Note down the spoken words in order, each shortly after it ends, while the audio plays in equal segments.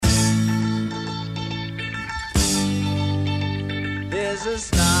There's a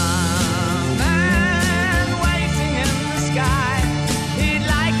starman waiting in the sky. He'd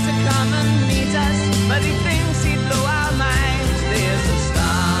like to come and meet us, but he thinks he'd blow our minds. There's a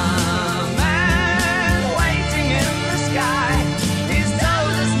starman waiting in the sky. He's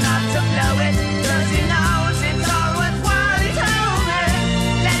told us not to blow it, 'cause he knows it's all worthwhile. He told me,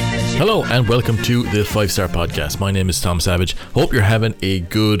 let the Hello and welcome to the 5-Star Podcast. My name is Tom Savage. Hope you're having a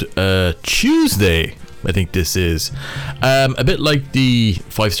good Tuesday. I think this is a bit like the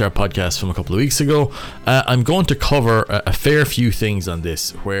 5-Star Podcast from a couple of weeks ago. I'm going to cover a fair few things on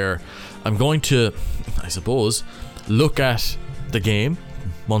this, where I'm going to, I suppose, look at the game,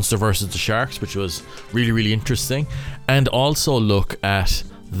 Munster versus the Sharks, which was really, really interesting, and also look at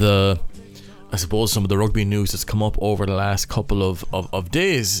I suppose some of the rugby news that's come up over the last couple of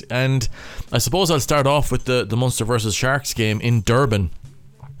days. And I suppose I'll start off with the Munster versus Sharks game in Durban.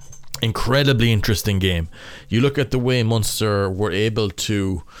 Incredibly interesting game. You look at the way Munster were able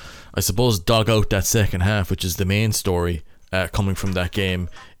to, I suppose, dog out that second half, which is the main story coming from that game.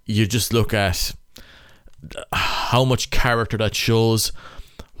 You just look at how much character that shows,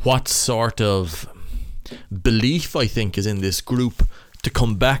 what sort of belief I think is in this group to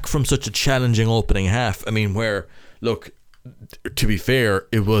come back from such a challenging opening half. I mean, where, look, to be fair,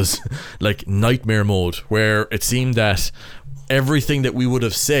 it was like nightmare mode, where it seemed that everything that we would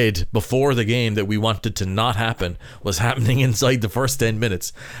have said before the game that we wanted to not happen was happening inside the first 10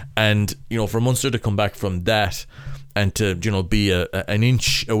 minutes. And, you know, for Munster to come back from that and to, you know, be an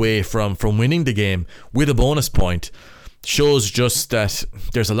inch away from winning the game with a bonus point shows just that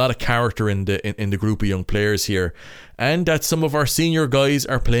there's a lot of character in the group of young players here, and that some of our senior guys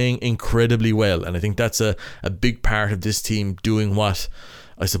are playing incredibly well. And I think that's a big part of this team doing what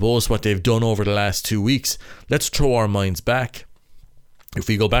they've done over the last 2 weeks. Let's throw our minds back. If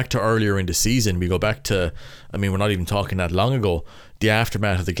we go back to earlier in the season, we go back to, I mean, we're not even talking that long ago, the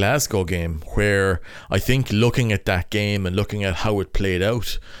aftermath of the Glasgow game, where I think looking at that game and looking at how it played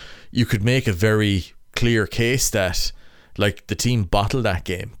out, you could make a very clear case that, like, the team bottled that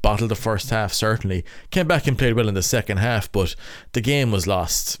game, bottled the first half, certainly, came back and played well in the second half, but the game was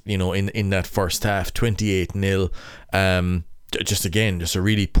lost, you know, in that first half, 28-0. Just a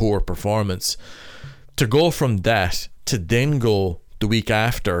really poor performance. To go from that to then go the week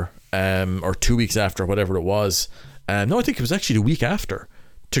after, or 2 weeks after, whatever it was, no, I think it was actually the week after,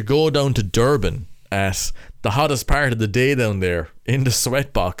 to go down to Durban at the hottest part of the day down there in the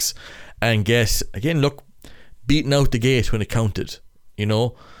sweatbox and get, again, look, beaten out the gate when it counted. You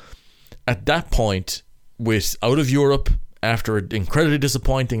know, at that point, with out of Europe after an incredibly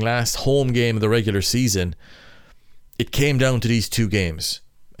disappointing last home game of the regular season, it came down to these two games.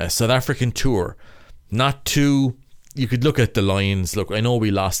 A South African tour. Not too... You could look at the Lions. Look, I know we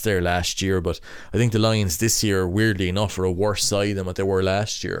lost there last year, but I think the Lions this year, weirdly enough, are a worse side than what they were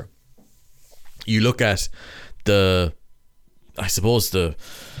last year. You look at the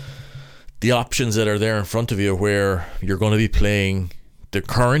options that are there in front of you, where you're going to be playing the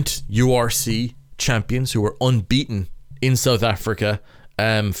current URC champions who were unbeaten in South Africa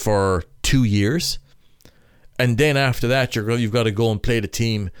for 2 years. And then after that, you've got to go and play the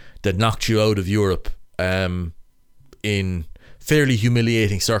team that knocked you out of Europe in fairly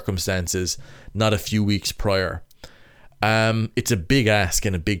humiliating circumstances not a few weeks prior. It's a big ask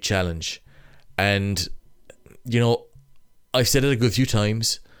and a big challenge. And, you know, I've said it a good few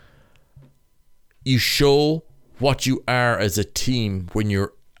times. You show what you are as a team when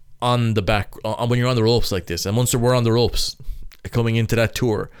you're on the ropes like this. And Munster were on the ropes coming into that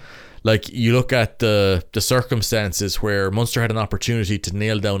tour. Like, you look at the circumstances where Munster had an opportunity to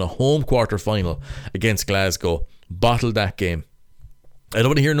nail down a home quarter final against Glasgow, bottled that game. I don't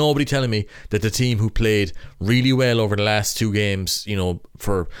want to hear nobody telling me that the team who played really well over the last two games, you know,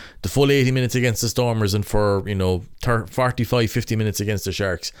 for the full 80 minutes against the Stormers and for, you know, 45-50 minutes against the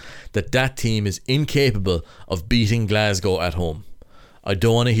Sharks, that team is incapable of beating Glasgow at home. I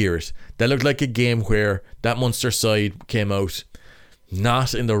don't want to hear it. That looked like a game where that Munster side came out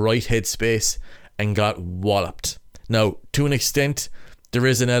not in the right headspace and got walloped. Now, to an extent, there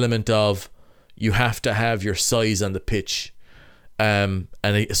is an element of you have to have your size on the pitch. And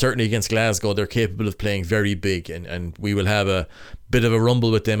certainly against Glasgow, they're capable of playing very big, and we will have a bit of a rumble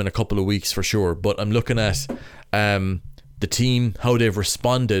with them in a couple of weeks for sure. But I'm looking at the team, how they've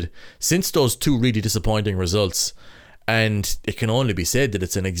responded since those two really disappointing results, and it can only be said that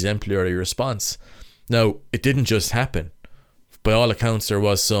it's an exemplary response. Now, it didn't just happen. By all accounts, there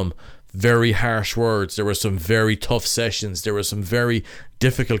was some very harsh words, there were some very tough sessions, there were some very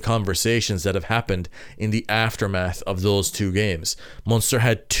difficult conversations that have happened in the aftermath of those two games. Munster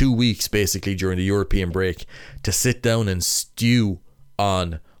had 2 weeks basically during the European break to sit down and stew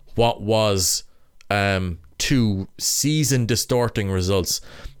on what was two season distorting results.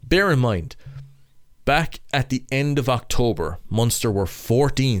 Bear in mind, back at the end of October, Munster were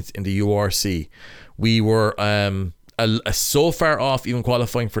 14th in the URC. We were so far off even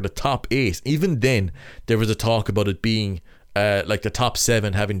qualifying for the top 8. Even then, there was a talk about it being like the top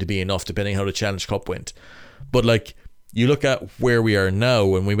 7 having to be enough, depending how the Challenge Cup went. But like, you look at where we are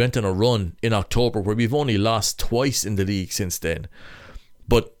now, and we went on a run in October where we've only lost twice in the league since then.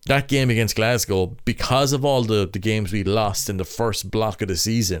 But that game against Glasgow, because of all the games we lost in the first block of the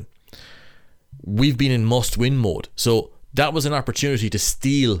season, we've been in must-win mode. So that was an opportunity to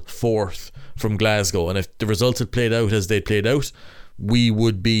steal 4th from Glasgow. And if the results had played out as they played out, we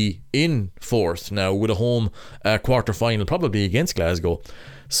would be in 4th now with a home quarter-final, probably against Glasgow.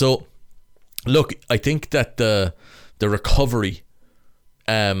 So, look, I think that the recovery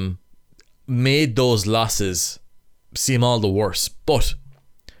made those losses seem all the worse. But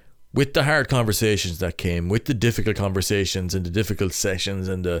with the hard conversations that came, with the difficult conversations and the difficult sessions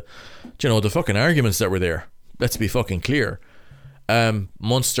and the fucking arguments that were there, let's be fucking clear,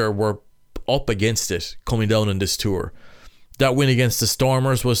 Munster were up against it coming down on this tour. That win against the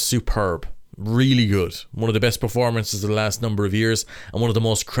Stormers was superb, really good, one of the best performances of the last number of years, and one of the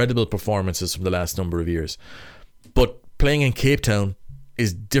most credible performances from the last number of years. But playing in Cape Town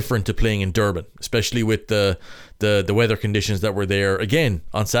is different to playing in Durban, especially with the weather conditions that were there again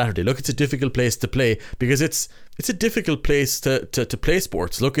on Saturday. Look, it's a difficult place to play because it's a difficult place to play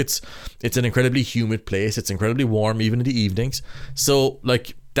sports. Look, it's an incredibly humid place. It's incredibly warm even in the evenings. So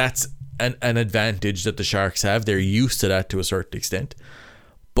like, that's an advantage that the Sharks have. They're used to that to a certain extent.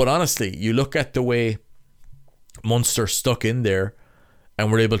 But honestly, you look at the way Munster stuck in there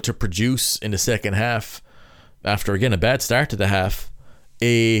and were able to produce in the second half, after again a bad start to the half,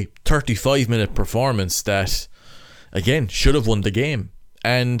 a 35-minute performance that again should have won the game.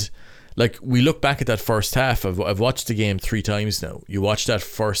 And like, we look back at that first half. I've watched the game 3 times now. You watch that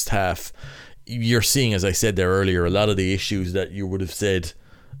first half, you're seeing, as I said there earlier, a lot of the issues that you would have said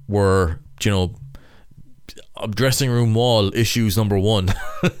were, dressing room wall issues number 1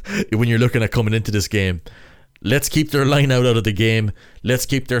 when you're looking at coming into this game. Let's keep their line out of the game. Let's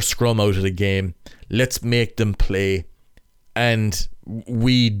keep their scrum out of the game. Let's make them play. And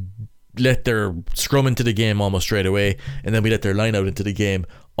we let their scrum into the game almost straight away, and then we let their line out into the game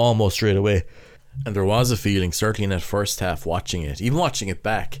almost straight away. And there was a feeling, certainly in that first half, watching it, even watching it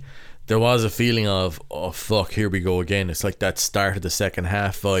back, there was a feeling of, oh fuck, here we go again. It's like that start of the second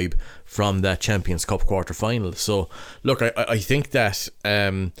half vibe from that Champions Cup quarter final. So look, I think that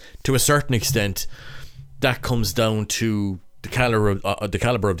to a certain extent that comes down to the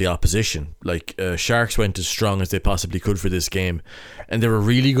caliber of the opposition. Like, Sharks went as strong as they possibly could for this game, and they're a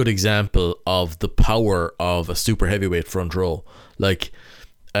really good example of the power of a super heavyweight front row. Like,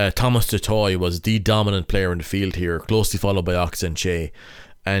 Thomas Dutoy was the dominant player in the field here, closely followed by Oxen Che,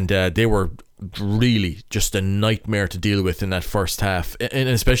 and they were really just a nightmare to deal with in that first half, and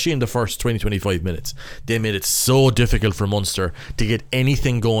especially in the first 20-25 minutes. They made it so difficult for Munster to get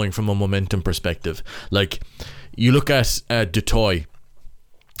anything going from a momentum perspective. Like, you look at Dutoy,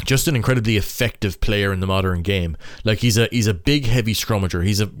 just an incredibly effective player in the modern game. Like, he's a big, heavy scrummager.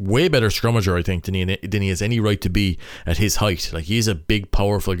 He's a way better scrummager, I think, than he has any right to be at his height. Like, he's a big,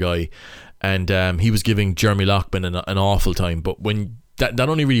 powerful guy, and he was giving Jeremy Lockman an awful time. But when that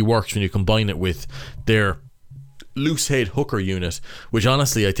only really works when you combine it with their loose head hooker unit, which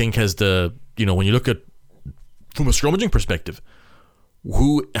honestly I think has the, when you look at from a scrummaging perspective,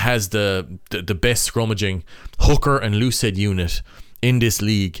 who has the best scrummaging hooker and loosehead unit in this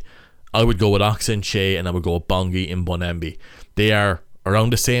league, I would go with Oxen Che and I would go with Bongi in Bonambi. They are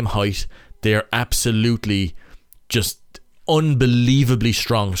around the same height. They are absolutely just unbelievably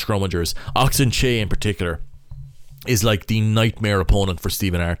strong scrummagers. Oxen Che in particular is like the nightmare opponent for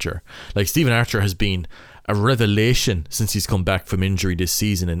Stephen Archer. Like, Stephen Archer has been a revelation since he's come back from injury this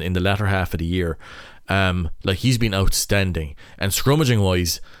season and in the latter half of the year. Like, he's been outstanding. And scrummaging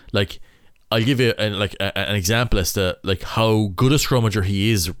wise, like, I'll give you an example as to like how good a scrummager he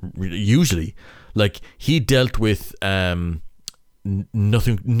is usually. Like, he dealt with Nathutoko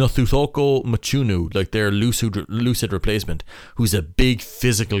Machunu, like their loosehead replacement, who's a big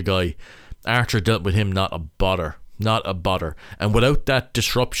physical guy. Archer dealt with him not a bother. And without that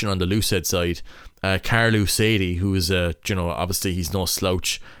disruption on the loosehead side, Carlu Sadie, who is obviously he's no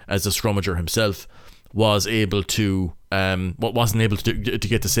slouch as a scrummager himself, wasn't able to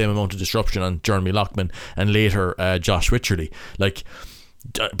get the same amount of disruption on Jeremy Lockman and later Josh Wycherley. Like,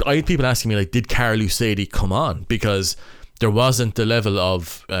 I had people asking me, like, did Carlu Sadie come on? Because there wasn't the level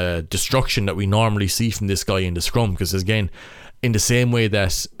of destruction that we normally see from this guy in the scrum, because again, in the same way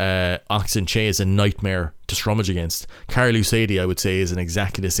that Oxen Che is a nightmare to scrummage against, Carlu Sadie, I would say, is in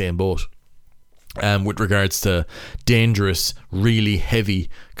exactly the same boat. With regards to dangerous, really heavy,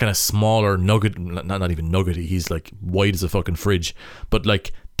 kind of smaller nugget, not even nuggety, he's like wide as a fucking fridge, but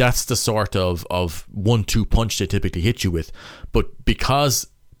like that's the sort of 1-2 punch they typically hit you with. But because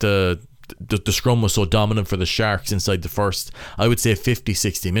the scrum was so dominant for the Sharks inside the first, I would say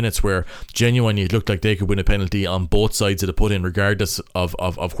 50-60 minutes, where genuinely it looked like they could win a penalty on both sides of the put in, regardless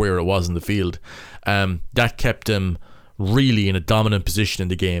of where it was in the field, that kept them really in a dominant position in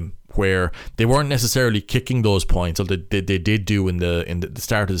the game, where they weren't necessarily kicking those points, although they did do in the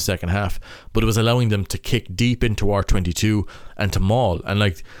start of the second half, but it was allowing them to kick deep into our 22 and to maul. And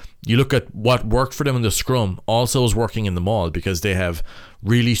like, you look at what worked for them in the scrum also is working in the maul, because they have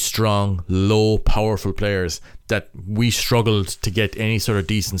really strong, low, powerful players that we struggled to get any sort of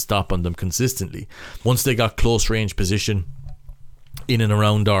decent stop on them consistently. Once they got close range position in and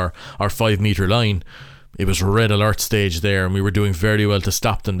around our 5 metre line, it was red alert stage there, and we were doing very well to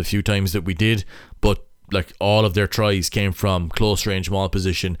stop them the few times that we did. But like, all of their tries came from close range maul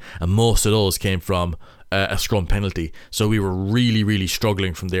position, and most of those came from a scrum penalty. So we were really, really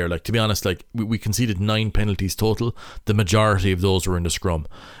struggling from there. Like, to be honest, like we conceded 9 penalties total. The majority of those were in the scrum.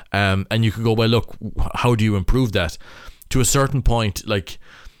 And you could go, well, look, how do you improve that? To a certain point, like,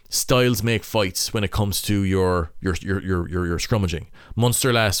 styles make fights when it comes to your scrummaging.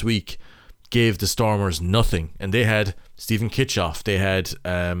 Munster last week gave the Stormers nothing, and they had Stephen Kitchoff, they had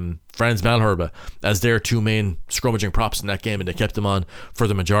Franz Malherbe as their 2 main scrummaging props in that game, and they kept them on for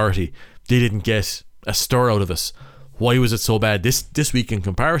the majority. They didn't get a stir out of us. Why was it so bad this week? In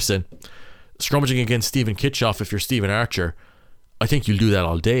comparison, scrummaging against Stephen Kitchoff, if you're Stephen Archer, I think you'll do that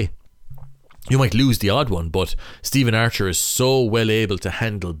all day. You might lose the odd one, but Stephen Archer is so well able to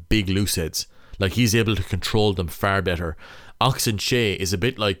handle big loose heads. Like, he's able to control them far better. Oxen Che is a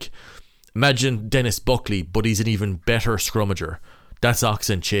bit like, imagine Dennis Buckley, but he's an even better scrummager. That's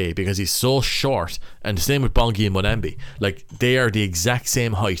Oxen Che, because he's so short, and the same with Bongi and Monambi. Like, they are the exact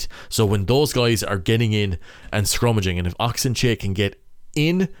same height. So when those guys are getting in and scrummaging, and if Oxen Che can get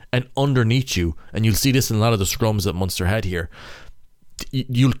in and underneath you, and you'll see this in a lot of the scrums that Munster had here,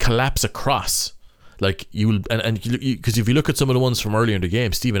 you'll collapse across. Like, you'll, and because if you look at some of the ones from earlier in the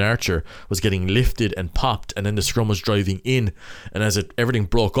game, Stephen Archer was getting lifted and popped, and then the scrum was driving in, and as everything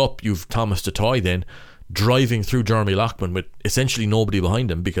broke up, you've Thomas Totoy then driving through Jeremy Lockman with essentially nobody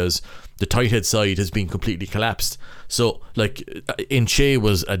behind him, because the tight head side has been completely collapsed. So like, Inche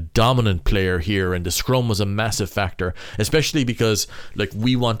was a dominant player here, and the scrum was a massive factor, especially because like,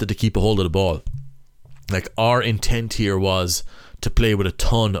 we wanted to keep a hold of the ball. Like, our intent here was to play with a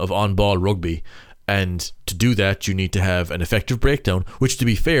ton of on-ball rugby, and to do that you need to have an effective breakdown, which, to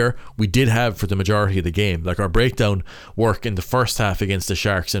be fair, we did have for the majority of the game. Like, our breakdown work in the first half against the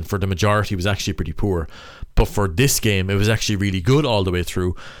Sharks, and for the majority was actually pretty poor, but for this game it was actually really good all the way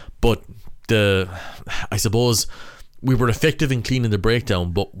through. But I suppose we were effective in cleaning the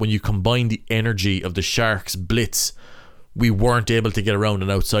breakdown, but when you combine the energy of the Sharks blitz, we weren't able to get around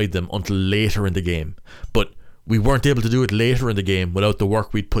and outside them until later in the game. But we weren't able to do it later in the game without the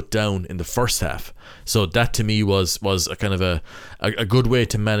work we'd put down in the first half. So that, to me, was a kind of a good way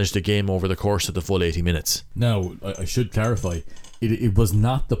to manage the game over the course of the full 80 minutes. Now, I should clarify, it was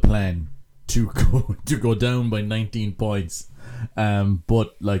not the plan to go down by 19 points,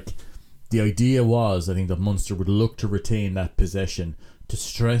 but like, the idea was, I think, that Munster would look to retain that possession to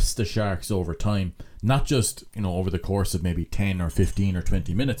stress the Sharks over time, not just, you know, over the course of maybe 10 or 15 or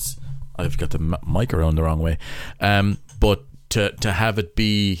 20 minutes. I've got the mic around the wrong way, but to have it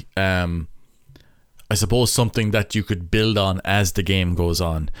be, I suppose, something that you could build on as the game goes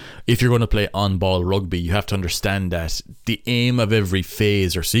on. If you're going to play on-ball rugby, you have to understand that the aim of every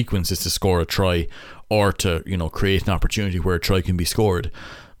phase or sequence is to score a try, or to, you know, create an opportunity where a try can be scored.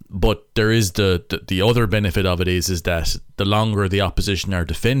 But there is the other benefit of it is that the longer the opposition are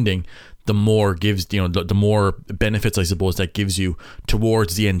defending, the more gives, you know, the more benefits, I suppose, that gives you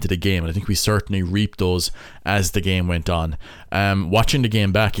towards the end of the game. And I think we certainly reaped those as the game went on. Watching the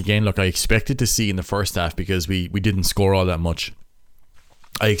game back again, look, I expected to see in the first half, because we didn't score all that much,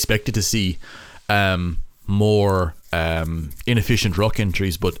 I expected to see more inefficient ruck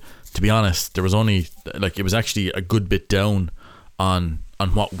entries, but to be honest, there was only, like, it was actually a good bit down on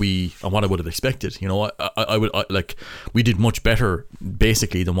what I would have expected. You know, I would like, we did much better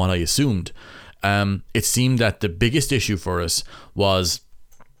basically than what I assumed. It seemed that the biggest issue for us was,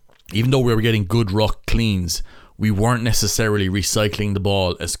 even though we were getting good ruck cleans, we weren't necessarily recycling the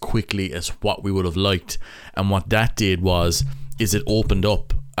ball as quickly as what we would have liked. And what that did was, it opened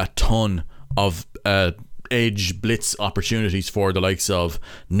up a ton of edge blitz opportunities for the likes of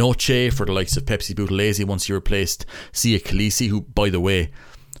Noche, for the likes of Pepsi Buthelezi once he replaced Sia Khaleesi, who, by the way,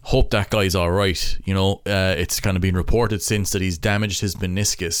 hope that guy's alright. You know, it's kind of been reported since that he's damaged his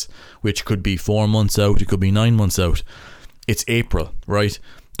meniscus, which could be 4 months out, it could be 9 months out. It's April, right?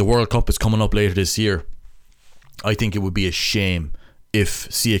 The World Cup is coming up later this year. I think it would be a shame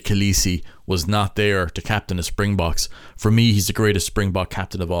if Sia Khaleesi was not there to captain the Springboks. For me, he's the greatest Springbok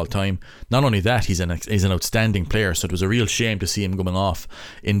captain of all time. Not only that, he's an outstanding player. So it was a real shame to see him going off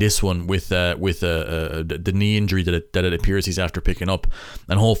in this one with the knee injury that it appears he's after picking up.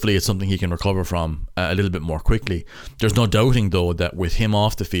 And hopefully it's something he can recover from a little bit more quickly. There's no doubting though that with him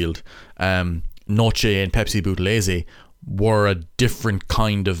off the field, Noche and Pepsi Buthelezi were a different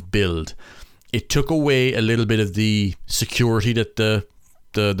kind of build. It took away a little bit of the security that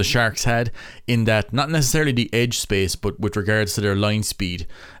the Sharks had, in that not necessarily the edge space, but with regards to their line speed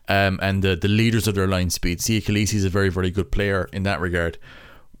and the leaders of their line speed. Sia Khaleesi is a very, very good player in that regard.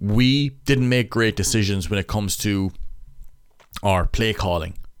 We didn't make great decisions when it comes to our play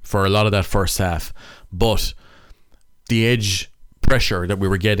calling for a lot of that first half, but the edge pressure that we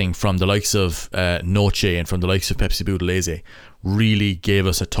were getting from the likes of Noche and from the likes of Pepsi Buthelezi really gave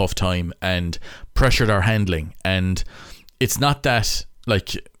us a tough time and pressured our handling. And it's not that,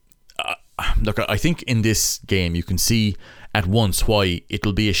 like, look, I think in this game you can see at once why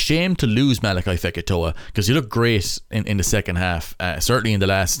it'll be a shame to lose Malachi Fekitoa, because he looked great in the second half, certainly in the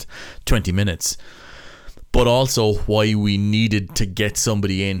last 20 minutes, but also why we needed to get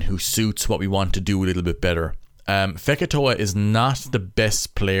somebody in who suits what we want to do a little bit better. Fekitoa is not the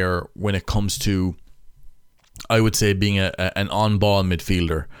best player when it comes to, I would say, being an on-ball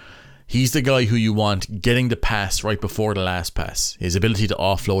midfielder. He's the guy who you want getting the pass right before the last pass. His ability to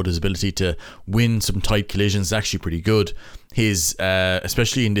offload, his ability to win some tight collisions is actually pretty good. His,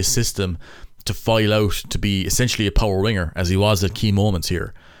 especially in this system, to file out to be essentially a power winger, as he was at key moments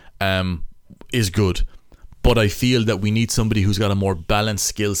here, is good. But I feel that we need somebody who's got a more balanced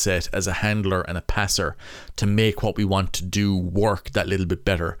skill set as a handler and a passer to make what we want to do work that little bit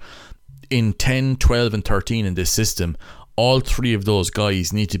better. In 10, 12 and 13 in this system, all three of those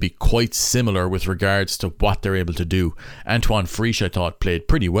guys need to be quite similar with regards to what they're able to do. Antoine Frisch, I thought, played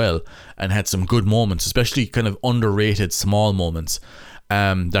pretty well and had some good moments, especially kind of underrated small moments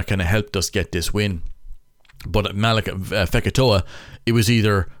that kind of helped us get this win. But Fekitoa, it was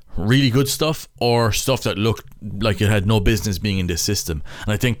either really good stuff or stuff that looked like it had no business being in this system.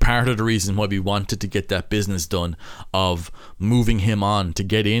 And I think part of the reason why we wanted to get that business done of moving him on to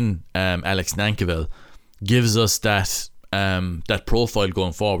get in Alex Nankerville gives us that profile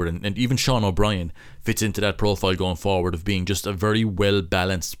going forward, and even Sean O'Brien fits into that profile going forward of being just a very well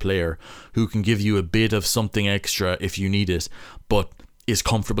balanced player who can give you a bit of something extra if you need it, but is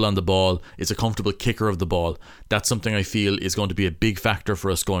comfortable on the ball, is a comfortable kicker of the ball. That's something I feel is going to be a big factor for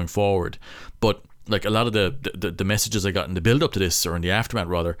us going forward. But like a lot of the messages I got in the build up to this, or in the aftermath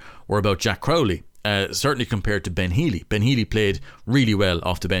rather, were about Jack Crowley, certainly compared to Ben Healy. Ben Healy played really well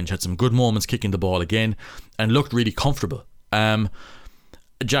off the bench, had some good moments kicking the ball again, and looked really comfortable.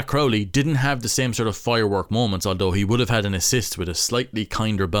 Jack Crowley didn't have the same sort of firework moments, although he would have had an assist with a slightly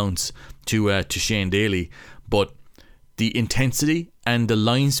kinder bounce to Shane Daly. But the intensity and the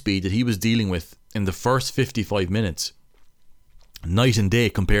line speed that he was dealing with in the first 55 minutes, night and day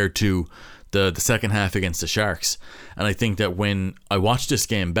compared to the second half against the Sharks. And I think that when I watched this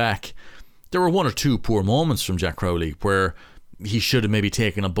game back, there were one or two poor moments from Jack Crowley where he should have maybe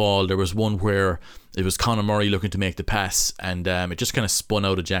taken a ball. There was one where it was Conor Murray looking to make the pass, and it just kind of spun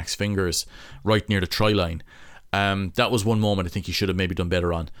out of Jack's fingers right near the try line. That was one moment I think he should have maybe done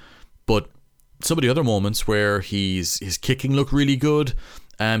better on. But some of the other moments where his kicking looked really good,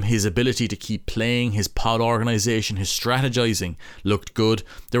 his ability to keep playing, his pod organisation, his strategizing looked good.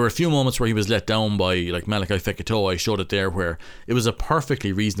 There were a few moments where he was let down by like Malachi Fekitoa. I showed it there where it was a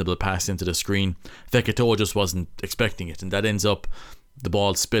perfectly reasonable pass into the screen. Fekitoa just wasn't expecting it, and that ends up the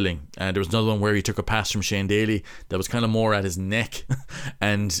ball spilling. And there was another one where he took a pass from Shane Daly that was kind of more at his neck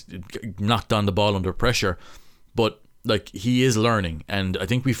and knocked on the ball under pressure. But like, he is learning, and I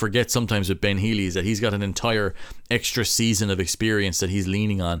think we forget sometimes with Ben Healy is that he's got an entire extra season of experience that he's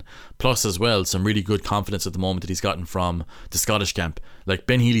leaning on, plus as well some really good confidence at the moment that he's gotten from the Scottish camp. Like,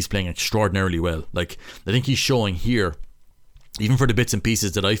 Ben Healy's playing extraordinarily well. Like, I think he's showing here, even for the bits and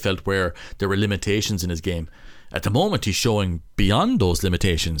pieces that I felt where there were limitations in his game, at the moment he's showing beyond those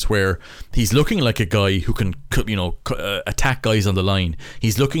limitations, where he's looking like a guy who can, you know, attack guys on the line.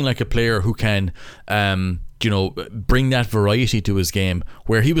 He's looking like a player who can bring that variety to his game,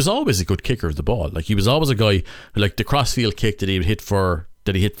 where he was always a good kicker of the ball. Like, he was always a guy who, like, the crossfield kick that he would hit for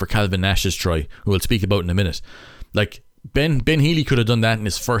that he hit for Calvin Nash's try, who we'll speak about in a minute. Like, Ben Healy could have done that in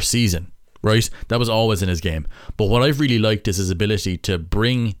his first season, right? That was always in his game. But what I've really liked is his ability to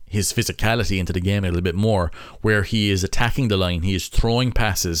bring his physicality into the game a little bit more, where he is attacking the line, he is throwing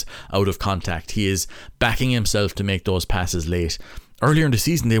passes out of contact, he is backing himself to make those passes late. Earlier in the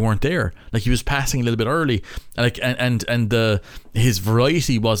season, they weren't there. Like, he was passing a little bit early, like, and his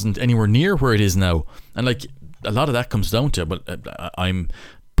variety wasn't anywhere near where it is now. And like, a lot of that comes down to, but I'm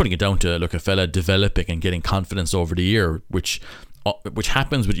putting it down to, look, a fella developing and getting confidence over the year, which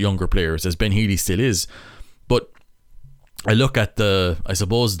happens with younger players, as Ben Healy still is. But I look at the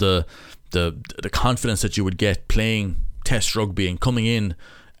confidence that you would get playing Test rugby and coming in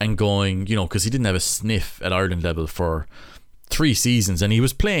and going, you know, because he didn't have a sniff at Ireland level for 3 seasons, and he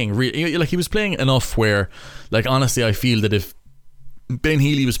was playing he was playing enough where, like, honestly, I feel that if Ben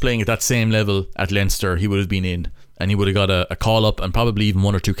Healy was playing at that same level at Leinster, he would have been in, and he would have got a call up and probably even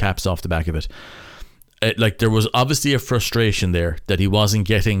 1 or 2 caps off the back of it. Like, there was obviously a frustration there that he wasn't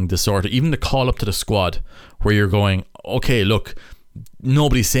getting the sort of, even the call up to the squad, where you're going, okay, look,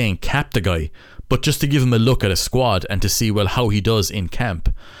 nobody's saying cap the guy, but just to give him a look at a squad and to see, well, how he does in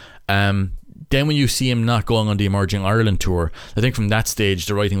camp. Then when you see him not going on the Emerging Ireland tour, I think from that stage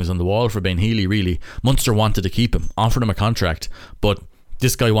the writing was on the wall for Ben Healy, really. Munster wanted to keep him, offered him a contract, but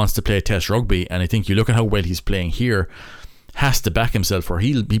this guy wants to play Test rugby, and I think you look at how well he's playing here, has to back himself, or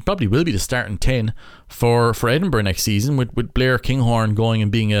he probably will be the starting 10 for Edinburgh next season, with Blair Kinghorn going and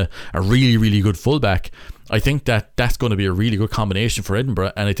being a really, really good fullback. I think that's going to be a really good combination for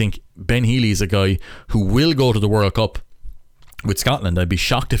Edinburgh, and I think Ben Healy is a guy who will go to the World Cup with Scotland. I'd be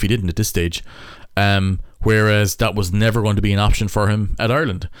shocked if he didn't at this stage, whereas that was never going to be an option for him at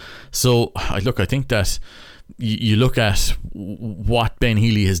Ireland. So I think that you look at what Ben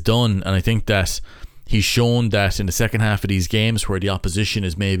Healy has done, and I think that he's shown that in the second half of these games, where the opposition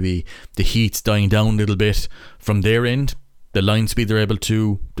is maybe, the heat's dying down a little bit from their end, the line speed they're able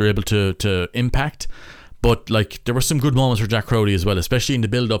to impact. But like, there were some good moments for Jack Crowley as well, especially in the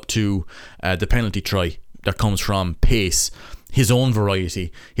build up to the penalty try that comes from pace, his own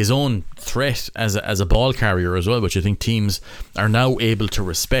variety, his own threat as a ball carrier as well, which I think teams are now able to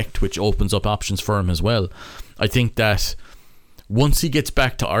respect, which opens up options for him as well. I think that once he gets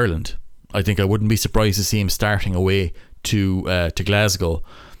back to Ireland, I think I wouldn't be surprised to see him starting away to Glasgow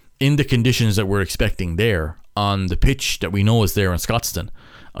in the conditions that we're expecting there, on the pitch that we know is there in Scotstoun.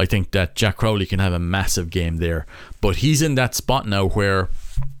 I think that Jack Crowley can have a massive game there, but he's in that spot now where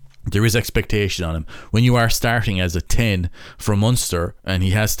there is expectation on him. When you are starting as a 10 for Munster, and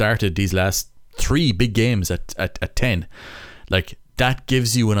he has started these last 3 big games at 10, like, that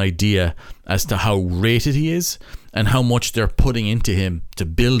gives you an idea as to how rated he is and how much they're putting into him to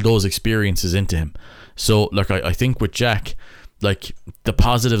build those experiences into him. So look, I think with Jack, like, the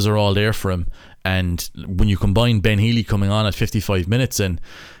positives are all there for him, and when you combine Ben Healy coming on at 55 minutes and,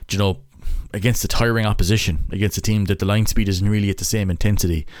 you know, against a tiring opposition, against a team that the line speed isn't really at the same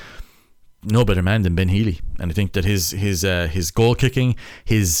intensity, no better man than Ben Healy. And I think that his goal kicking,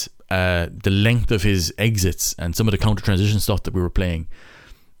 the length of his exits, and some of the counter transition stuff that we were playing,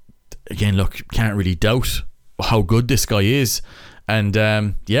 again, look, can't really doubt how good this guy is. And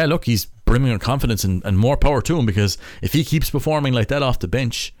yeah, look, he's brimming with confidence, and more power to him, because if he keeps performing like that off the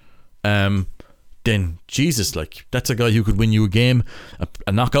bench, then Jesus, like, that's a guy who could win you a game,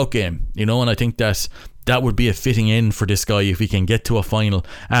 a knockout game, you know. And I think that would be a fitting end for this guy if he can get to a final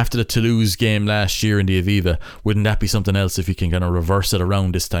after the Toulouse game last year in the Aviva. Wouldn't that be something else if he can kind of reverse it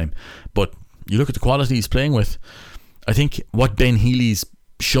around this time? But you look at the quality he's playing with, I think what Ben Healy's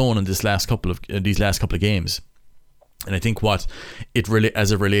shown in these last couple of games, and I think what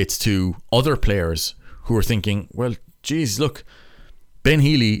as it relates to other players who are thinking, well, geez, look, Ben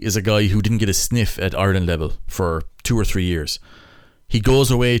Healy is a guy who didn't get a sniff at Ireland level for 2 or 3 years. He goes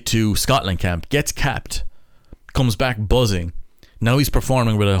away to Scotland camp, gets capped, comes back buzzing. Now he's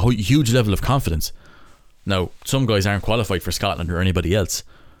performing with a huge level of confidence. Now, some guys aren't qualified for Scotland or anybody else,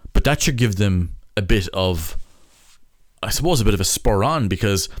 but that should give them a bit of, I suppose, a bit of a spur on,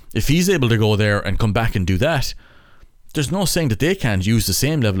 because if he's able to go there and come back and do that, there's no saying that they can't use the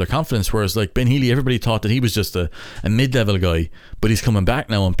same level of confidence. Whereas like Ben Healy, everybody thought that he was just a mid-level guy, but he's coming back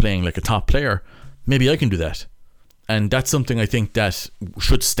now and playing like a top player. Maybe I can do that. And that's something I think that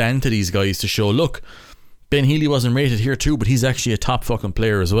should stand to these guys to show, look, Ben Healy wasn't rated here too, but he's actually a top fucking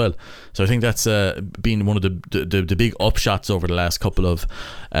player as well. So I think that's been one of the big upshots over the last couple of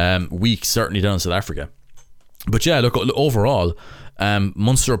weeks, certainly down in South Africa. But yeah, look, overall,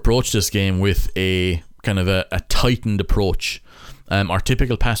 Munster approached this game with a kind of a tightened approach. Our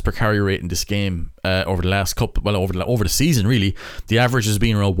typical pass per carry rate in this game over the last couple, well, over the season really, the average has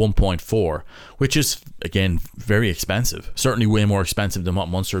been around 1.4, which is again very expensive. Certainly way more expensive than what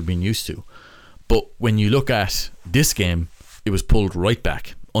Munster had been used to. But when you look at this game, it was pulled right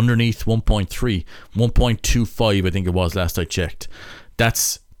back underneath 1.3, 1.25 I think it was last I checked.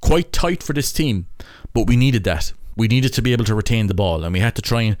 That's quite tight for this team, but we needed that. We needed to be able to retain the ball, and we had to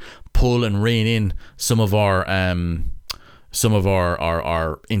try and pull and rein in some of our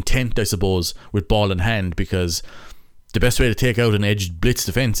intent, I suppose, with ball in hand, because the best way to take out an edged blitz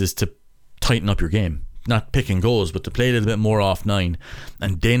defence is to tighten up your game. Not pick and goes, but to play a little bit more off 9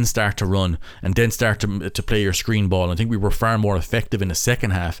 and then start to run and then start to play your screen ball. I think we were far more effective in the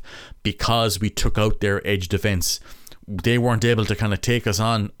second half because we took out their edge defence. They weren't able to kind of take us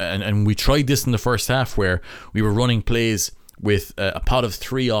on, and we tried this in the first half where we were running plays with a pod of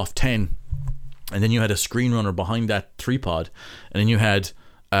 3 off 10, and then you had a screen runner behind that 3 pod, and then you had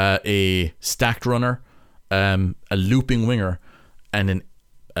a stacked runner, a looping winger, and an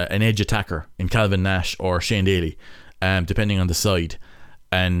edge attacker in Calvin Nash or Shane Daly, depending on the side.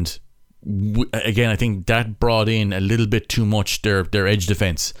 And again, I think that brought in a little bit too much their edge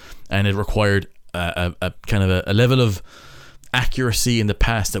defence, and it required a kind of a level of accuracy in the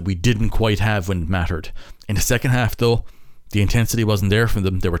pass that we didn't quite have when it mattered. In the second half though, the intensity wasn't there for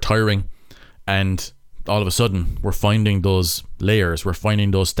them. They were tiring, and all of a sudden we're finding those layers, we're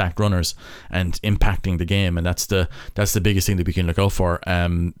finding those stacked runners and impacting the game, and that's the biggest thing that we can look out for,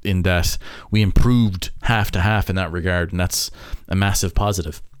 in that we improved half to half in that regard, and that's a massive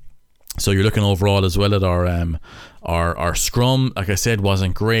positive. So you're looking overall as well at our scrum, like I said,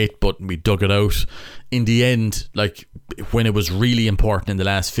 wasn't great, but we dug it out. In the end, like when it was really important in the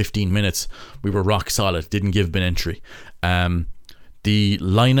last 15 minutes, we were rock solid, didn't give bin entry. The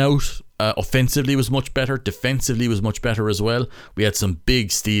line out offensively was much better, defensively was much better as well. We had some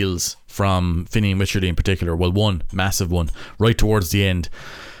big steals from Finney and Wycherley in particular. Well, one massive one right towards the end.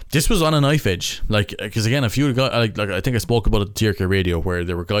 This was on a knife edge, like, because again, a few guys, like I think I spoke about it at TRK Radio, where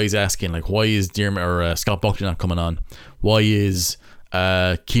there were guys asking, like, why is Diarmid or Scott Buckley not coming on? Why is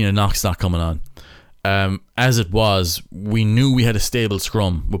Keenan Knox not coming on? As it was, we knew we had a stable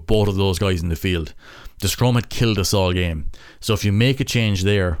scrum with both of those guys in the field. The scrum had killed us all game. So if you make a change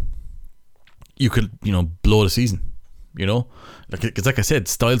there, you could, blow the season. Because like I said,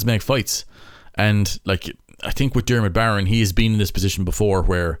 styles make fights, and like, I think with Diarmid Barron, he has been in this position before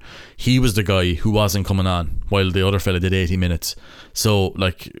where he was the guy who wasn't coming on while the other fella did 80 minutes. So,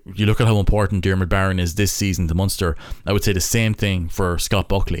 like, you look at how important Diarmid Barron is this season to Munster. I would say the same thing for Scott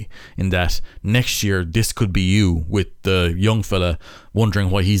Buckley, in that next year this could be you with the young fella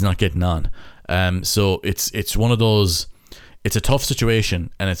wondering why he's not getting on. So it's one of those. It's a tough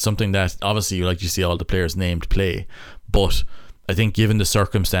situation, and it's something that obviously you like to see all the players named play. But I think given the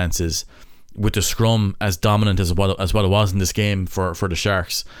circumstances, with the scrum as dominant as what it was in this game for the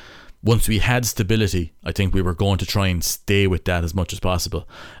Sharks, once we had stability, I think we were going to try and stay with that as much as possible.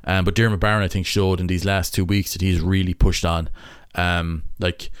 But Diarmid Barron, I think, showed in these last 2 weeks that he's really pushed on. I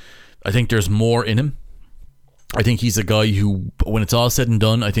think there's more in him. I think he's a guy who, when it's all said and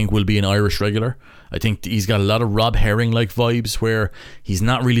done, I think will be an Irish regular. I think he's got a lot of Rob Herring-like vibes, where he's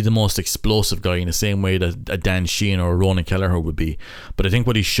not really the most explosive guy in the same way that a Dan Sheehan or a Ronan Kelleher would be. But I think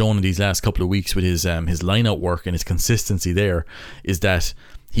what he's shown in these last couple of weeks with his line-out work and his consistency there is that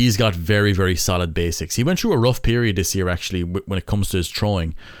he's got very, very solid basics. He went through a rough period this year, actually, when it comes to his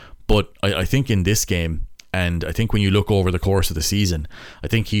throwing. But I think in this game, and I think when you look over the course of the season, I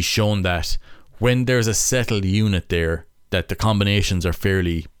think he's shown that when there's a settled unit there, that the combinations are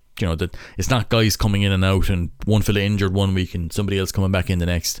fairly, that it's not guys coming in and out and one fella injured one week and somebody else coming back in the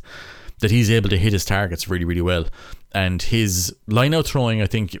next, that he's able to hit his targets really, really well. And his line-out throwing, I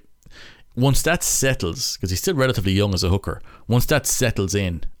think, once that settles, because he's still relatively young as a hooker, once that settles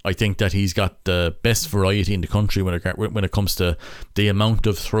in, I think that he's got the best variety in the country when it comes to the amount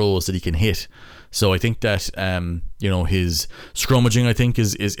of throws that he can hit. So I think that his scrummaging, I think,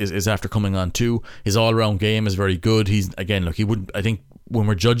 is after coming on too. His all-round game is very good. He's, again, look, he would, I think when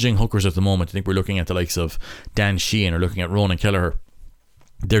we're judging hookers at the moment, I think we're looking at the likes of Dan Sheehan or looking at Ronan Kelleher.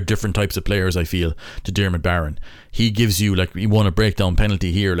 They're different types of players, I feel, to Diarmid Barron. He gives you, like, he won a breakdown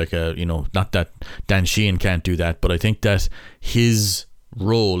penalty here, like not that Dan Sheehan can't do that, but I think that his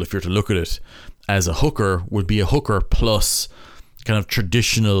role, if you're to look at it as a hooker, would be a hooker plus kind of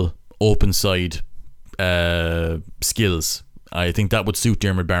traditional open side skills. I think that would suit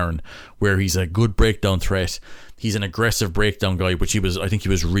Diarmid Barron, where he's a good breakdown threat. He's an aggressive breakdown guy, which I think he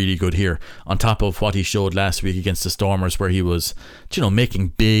was really good here, on top of what he showed last week against the Stormers, where he was, making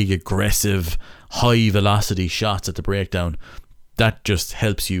big, aggressive, high velocity shots at the breakdown that just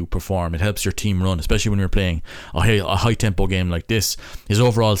helps you perform. It helps your team run, especially when you're playing a high tempo game like this. His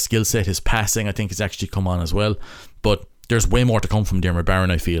overall skill set, his passing, I think has actually come on as well. But there's way more to come from Dermot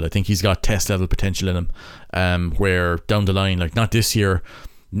Barron, I feel. I think he's got test level potential in him, where down the line, like not this year,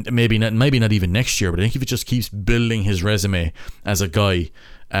 maybe not even next year, but I think if he just keeps building his resume as a guy,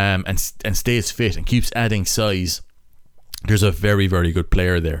 and stays fit and keeps adding size, there's a very, very good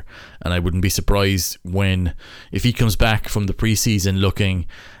player there. And I wouldn't be surprised if he comes back from the preseason looking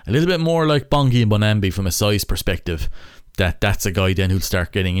a little bit more like Bongi and Bonambi from a size perspective, that's a guy then who'll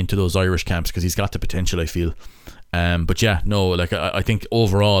start getting into those Irish camps, because he's got the potential, I feel. But yeah, no, like I think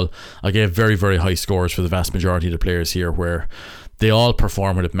overall I gave very, very high scores for the vast majority of the players here, where they all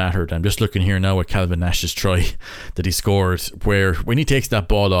perform when it mattered. I'm just looking here now at Calvin Nash's try that he scored, where when he takes that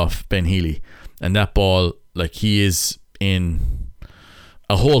ball off Ben Healy, and that ball, like, he is in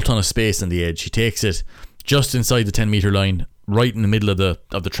a whole ton of space on the edge. He takes it just inside the 10 metre line, right in the middle of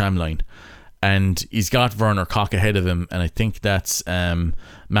the tram line, and he's got Werner Koch ahead of him, and I think that's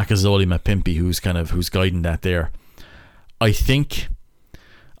Makazole Mapimpi who's guiding that there. I think,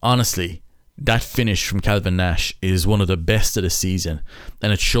 honestly, that finish from Calvin Nash is one of the best of the season,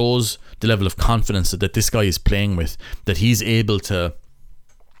 and it shows the level of confidence that this guy is playing with, that he's able to,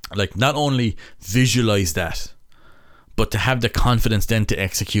 like, not only visualize that, but to have the confidence then to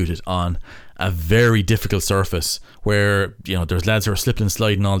execute it on a very difficult surface where, you know, there's lads who are slipping and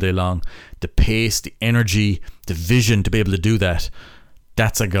sliding all day long. The pace, the energy, the vision to be able to do that,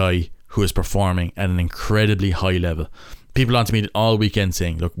 that's a guy who is performing at an incredibly high level. People on to me all weekend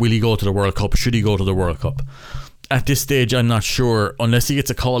saying, look, will he go to the World Cup? Should he go to the World Cup? At this stage, I'm not sure, unless he gets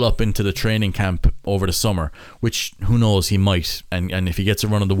a call up into the training camp over the summer, which, who knows, he might. And if he gets a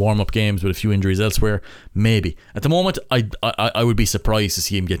run of the warm-up games with a few injuries elsewhere, maybe. At the moment, I would be surprised to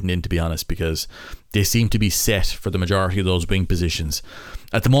see him getting in, to be honest, because they seem to be set for the majority of those wing positions.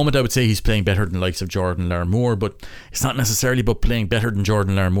 At the moment, I would say he's playing better than the likes of Jordan Larmour, but it's not necessarily about playing better than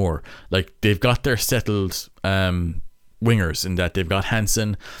Jordan Larmour. Like, they've got their settled wingers in that they've got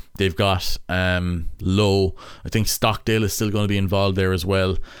Hansen, they've got Lowe. I think Stockdale is still going to be involved there as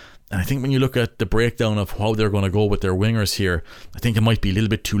well. And I think when you look at the breakdown of how they're going to go with their wingers here, I think it might be a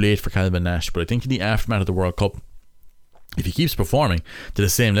little bit too late for Calvin Nash. But I think in the aftermath of the World Cup, if he keeps performing to the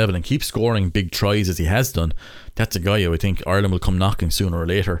same level and keeps scoring big tries as he has done, that's a guy who I think Ireland will come knocking sooner or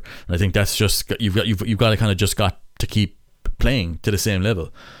later. And I think that's just, you've got to kind of just got to keep playing to the same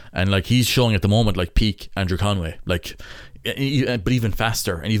level. And like, he's showing at the moment like peak Andrew Conway, like, but even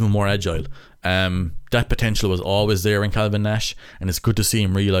faster and even more agile. That potential was always there in Calvin Nash, and it's good to see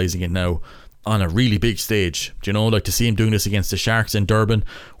him realising it now on a really big stage. Do you know, like, to see him doing this against the Sharks in Durban,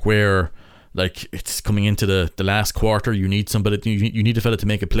 where, like, it's coming into the last quarter, you need somebody, you need a fella to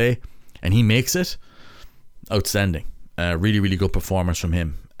make a play, and he makes it. Outstanding. Really, really good performance from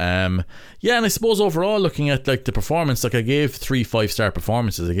him. Yeah, and I suppose overall, looking at like the performance, like, I gave 3 5-star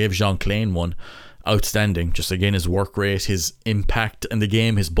performances. I gave Jean Klein one, outstanding. Just again, his work rate, his impact in the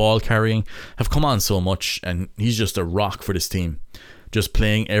game, his ball carrying have come on so much, and he's just a rock for this team. Just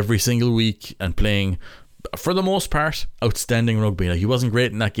playing every single week and playing, for the most part, outstanding rugby. Like, he wasn't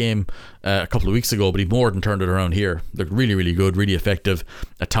great in that game a couple of weeks ago, but he more than turned it around here. Looked really, really good, really effective,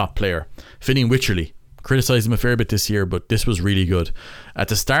 a top player. Finian Wycherley, criticised him a fair bit this year, but this was really good. At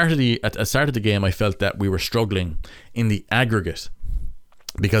the start of the game, I felt that we were struggling in the aggregate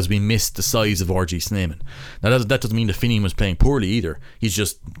because we missed the size of RG Sneeman. Now that doesn't mean that Finian was playing poorly either. He's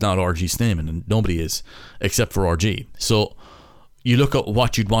just not RG Sneeman, and nobody is except for RG. So you look at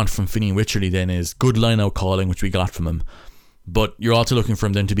what you'd want from Finian Wycherley then is good line out calling, which we got from him. But you're also looking for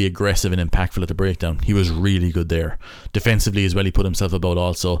him then to be aggressive and impactful at the breakdown. He was really good there. Defensively as well, he put himself about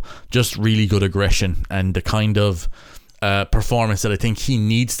also. Just really good aggression and the kind of performance that I think he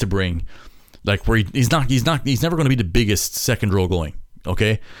needs to bring. Like, where he's never going to be the biggest second row going.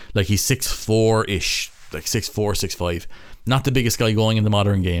 Okay? Like, he's 6'4-ish, like 6'4", 6'5". Not the biggest guy going in the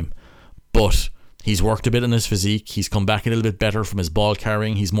modern game. But he's worked a bit on his physique. He's come back a little bit better from his ball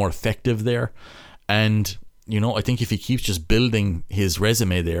carrying. He's more effective there. And, you know, I think if he keeps just building his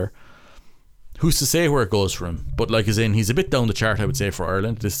resume there, who's to say where it goes for him? But like, as in, he's a bit down the chart, I would say, for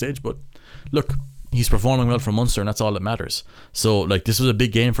Ireland at this stage. But look, he's performing well for Munster, and that's all that matters. So, like, this was a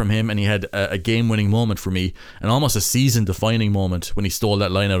big game from him, and he had a game-winning moment for me, and almost a season-defining moment when he stole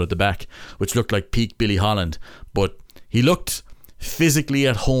that line out at the back, which looked like peak Billy Holland. But he looked physically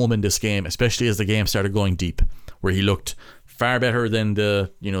at home in this game, especially as the game started going deep, where he looked far better than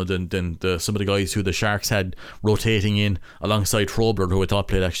some of the guys who the Sharks had rotating in alongside Froberg, who I thought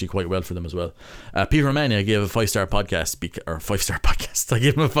played actually quite well for them as well. Peter O'Mahony, I gave a 5-star podcast. I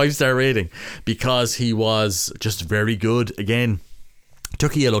gave him a 5-star rating because he was just very good. Again,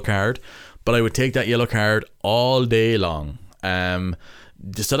 Took a yellow card, but I would take that yellow card all day long.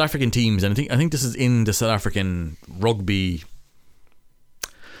 The South African teams, and I think this is in the South African rugby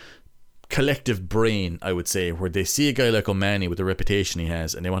collective brain, I would say, where they see a guy like O'Mahony with the reputation he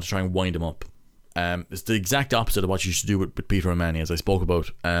has and they want to try and wind him up. It's the exact opposite of what you should do with Peter O'Mahony, as I spoke about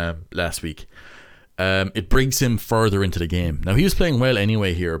last week. It brings him further into the game. Now, he was playing well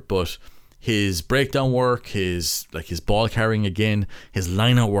anyway here, but his breakdown work, his ball carrying again, his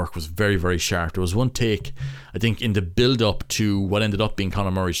line-out work was very, very sharp. There was one take, I think, in the build-up to what ended up being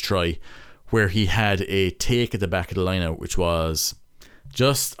Conor Murray's try, where he had a take at the back of the line-out, which was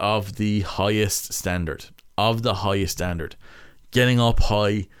just of the highest standard. Getting up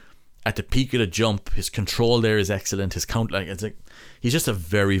high at the peak of the jump, his control there is excellent. His count, he's just a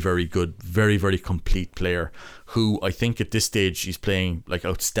very, very good, very, very complete player who I think at this stage he's playing like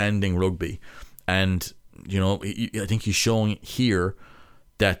outstanding rugby. And, I think he's showing here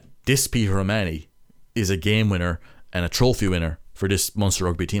that this Peter O'Mahony is a game winner and a trophy winner for this Munster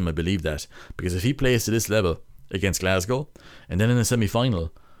rugby team. I believe that, because if he plays to this level against Glasgow and then in the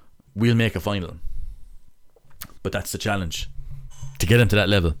semi-final, we'll make a final. But that's the challenge, to get him to that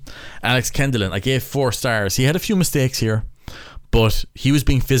level. Alex Kendallin, I gave 4 stars. He had a few mistakes here, but he was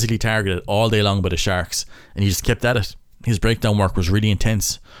being physically targeted all day long by the Sharks, and he just kept at it. His breakdown work was really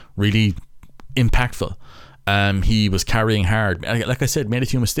intense, really impactful. He was carrying hard. Like I said, made a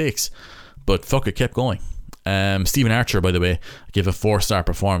few mistakes, but fuck it, kept going. Stephen Archer, by the way, I gave a 4-star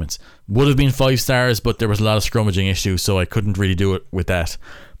performance. Would have been 5 stars, but there was a lot of scrummaging issues, so I couldn't really do it with that.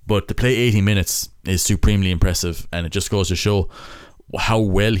 But to play 80 minutes is supremely impressive, and it just goes to show how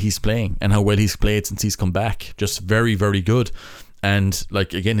well he's playing and how well he's played since he's come back. Just very, very good. And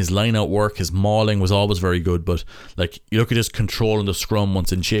again, his line out work, his mauling was always very good, but you look at his control in the scrum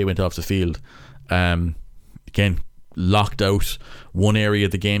once Nche went off the field, again, locked out one area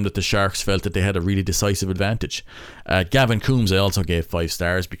of the game that the Sharks felt that they had a really decisive advantage. Gavin Coombs I also gave 5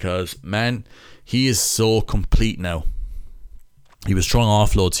 stars because, man, he is so complete now. He was throwing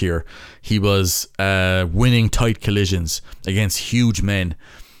offloads here. He was winning tight collisions against huge men.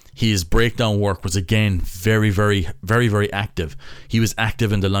 His breakdown work was again very, very, very, very active. He was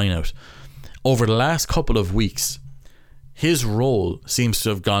active in the lineout. Over the last couple of weeks, his role seems to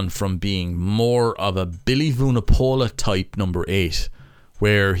have gone from being more of a Billy Vunipola type number 8,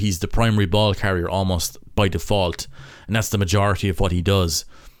 where he's the primary ball carrier almost by default, and that's the majority of what he does,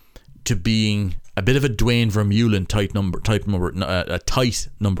 to being a bit of a Dwayne Vermeulen tight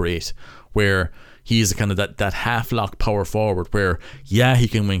number 8, where he is kind of that half lock power forward where he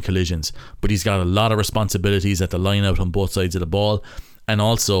can win collisions, but he's got a lot of responsibilities at the line out on both sides of the ball, and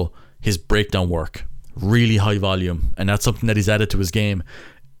also his breakdown work, really high volume, and that's something that he's added to his game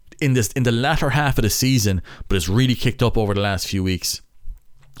in the latter half of the season, but it's really kicked up over the last few weeks.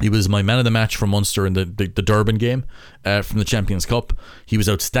 He was my man of the match for Munster in the Durban game from the Champions Cup. He was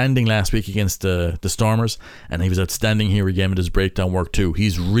outstanding last week against the Stormers, and he was outstanding here again with his breakdown work too.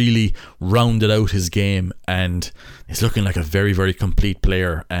 He's really rounded out his game, and he's looking like a very, very complete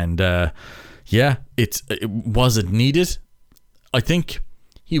player. And it wasn't needed. I think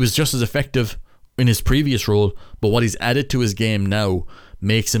he was just as effective in his previous role, but what he's added to his game now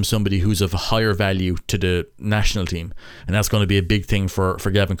makes him somebody who's of a higher value to the national team, and that's going to be a big thing for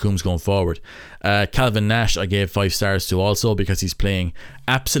Gavin Coombs going forward. Calvin Nash I gave 5 stars to also because he's playing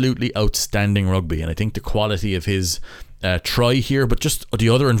absolutely outstanding rugby, and I think the quality of his try here, but just the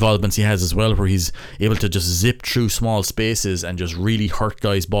other involvements he has as well, where he's able to just zip through small spaces and just really hurt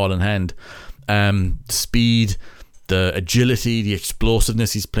guys ball in hand. Speed, the agility, the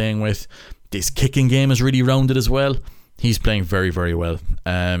explosiveness he's playing with. This kicking game is really rounded as well. He's playing very, very well.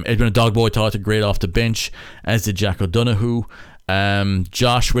 Edwin Dogboy thought it great off the bench, as did Jack O'Donoghue.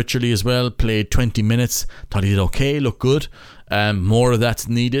 Josh Wycherley as well played 20 minutes. Thought he did okay, looked good. More of that's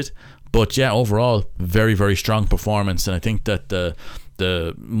needed. But overall, very, very strong performance. And I think that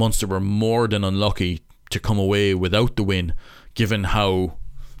the Munster were more than unlucky to come away without the win, given how,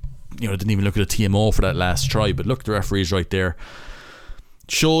 didn't even look at the TMO for that last try. But look, the referee's right there.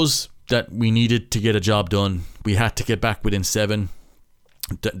 Shows that we needed to get a job done. We had to get back within 7.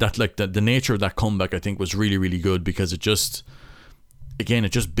 The nature of that comeback, I think, was really, really good, because it just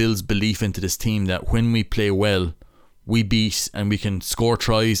builds belief into this team that when we play well, we beat and we can score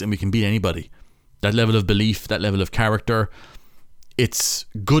tries and we can beat anybody. That level of belief, that level of character, it's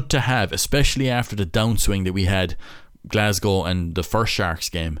good to have, especially after the downswing that we had Glasgow and the first Sharks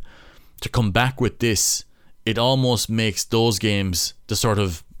game. To come back with this, it almost makes those games the sort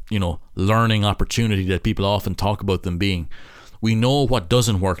of learning opportunity that people often talk about them being. We know what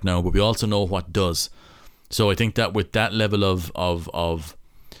doesn't work now, but we also know what does. So I think that with that level of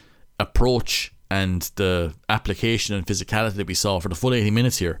approach and the application and physicality that we saw for the full 80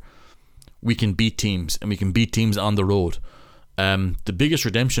 minutes here, we can beat teams, and we can beat teams on the road. The biggest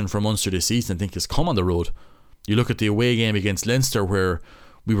redemption for Munster this season, I think, has come on the road. You look at the away game against Leinster, where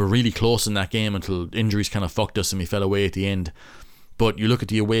we were really close in that game until injuries kind of fucked us and we fell away at the end. But you look at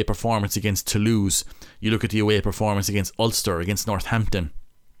the away performance against Toulouse, you look at the away performance against Ulster, against Northampton.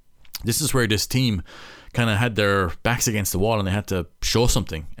 This is where this team kind of had their backs against the wall and they had to show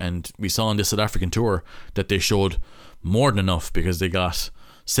something. And we saw on this South African tour that they showed more than enough, because they got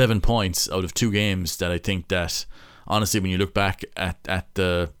 7 points out of 2 games that I think that, honestly, when you look back at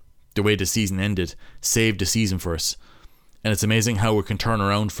the way the season ended, saved the season for us. And it's amazing how we can turn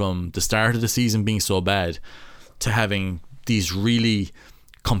around from the start of the season being so bad to having these really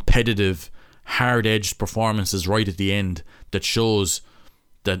competitive, hard-edged performances right at the end that shows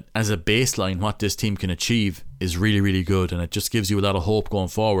that as a baseline what this team can achieve is really, really good, and it just gives you a lot of hope going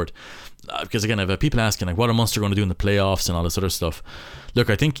forward. Because again, I've had people asking, like, what are Munster going to do in the playoffs and all this other stuff. Look,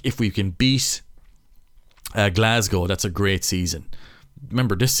 I think if we can beat Glasgow, that's a great season.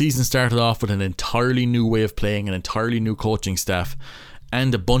 Remember, this season started off with an entirely new way of playing, an entirely new coaching staff,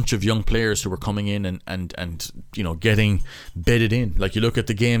 and a bunch of young players who were coming in and you know, getting bedded in. Like, you look at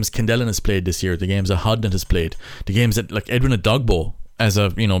the games Kendellen has played this year, the games that Hodnett has played, the games that, like, Edwin Adogbo, as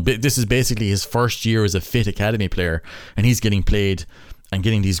a, you know, this is basically his first year as a fit academy player, and he's getting played and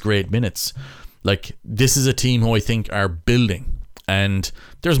getting these great minutes. Like, this is a team who I think are building. And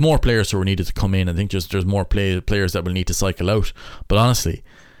there's more players who are needed to come in. I think there's more players that will need to cycle out. But honestly,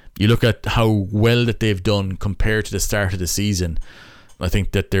 you look at how well that they've done compared to the start of the season. I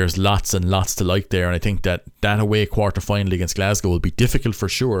think that there's lots and lots to like there. And I think that away quarter final against Glasgow will be difficult for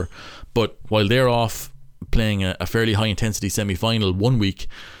sure. But while they're off playing a fairly high intensity semi-final 1 week,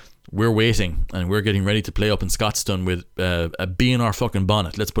 we're waiting and we're getting ready to play up in Scotstoun with a bee in our fucking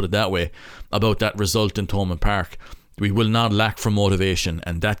bonnet, let's put it that way, about that result in Thomond Park. We will not lack for motivation,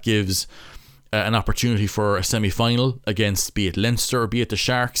 and that gives an opportunity for a semi-final against, be it Leinster or be it the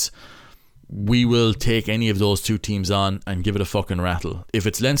Sharks. We will take any of those 2 teams on and give it a fucking rattle. If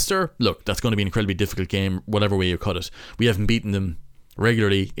it's Leinster, look, that's going to be an incredibly difficult game, whatever way you cut it. We haven't beaten them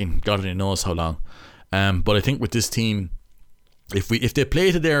regularly in God only knows how long. But I think with this team, if they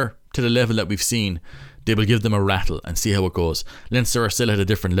play to the level that we've seen, they will give them a rattle and see how it goes. Leinster are still at a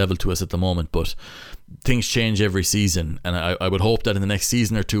different level to us at the moment, but things change every season, and I would hope that in the next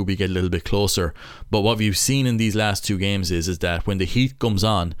season or 2 we get a little bit closer. But what we've seen in these last 2 games is that when the heat comes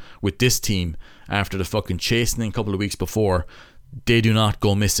on with this team after the fucking chastening a couple of weeks before, they do not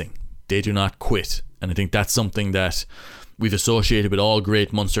go missing. They do not quit. And I think that's something that we've associated with all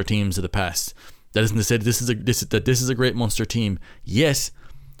great Munster teams of the past. That isn't to say that this is a great Munster team, yes,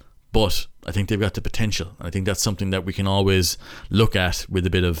 but I think they've got the potential, and I think that's something that we can always look at with a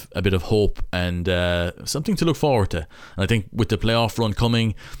bit of hope and something to look forward to. And I think with the playoff run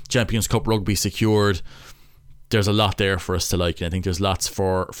coming, Champions Cup rugby secured, there's a lot there for us to like, and I think there's lots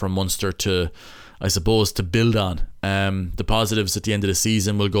for Munster to, I suppose, to build on. The positives at the end of the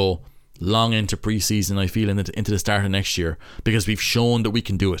season will go long into pre-season, I feel, into the start of next year, because we've shown that we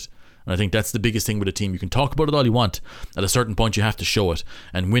can do it. And I think that's the biggest thing with a team. You can talk about it all you want. At a certain point you have to show it.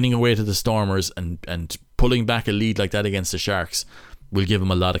 And winning away to the Stormers and pulling back a lead like that against the Sharks will give them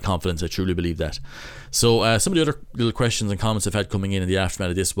a lot of confidence. I truly believe that. So some of the other little questions and comments I've had coming in the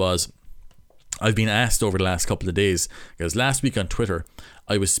aftermath of this was, I've been asked over the last couple of days, because last week on Twitter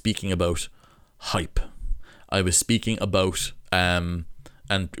I was speaking about hype. I was speaking about and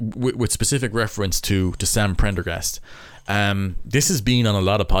with specific reference to Sam Prendergast. This has been on a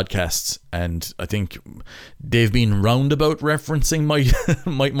lot of podcasts, and I think they've been roundabout referencing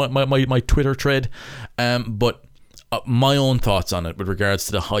my Twitter thread, but my own thoughts on it with regards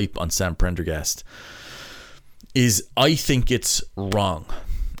to the hype on Sam Prendergast is, I think it's wrong,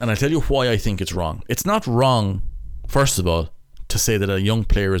 and I'll tell you why I think it's wrong. It's not wrong, first of all, to say that a young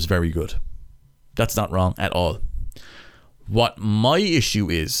player is very good. That's not wrong at all. What my issue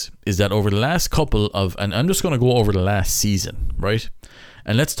is that over the last couple of, and I'm just going to go over the last season, right?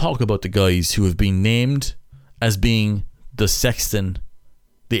 And let's talk about the guys who have been named as being the Sexton,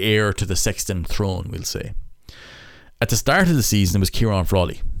 the heir to the Sexton throne, we'll say. At the start of the season, it was Kieran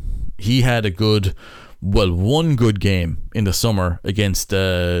Frawley. He had one good game in the summer against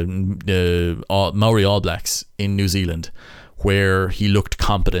the Maori All Blacks in New Zealand, where he looked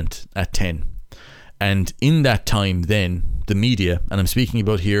competent at 10. And in that time then, the media, and I'm speaking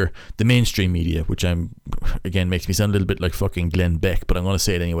about here the mainstream media, which again makes me sound a little bit like fucking Glenn Beck, but I'm going to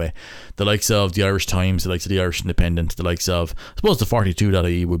say it anyway, the likes of the Irish Times, the likes of the Irish Independent, the likes of, I suppose the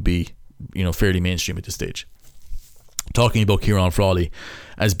 42.ie would be fairly mainstream at this stage. Talking about Kieran Frawley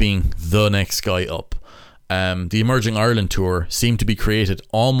as being the next guy up. The Emerging Ireland Tour seemed to be created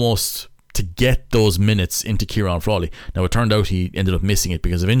almost to get those minutes into Kieran Frawley. Now, it turned out he ended up missing it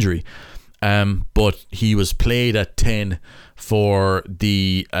because of injury. But he was played at 10 for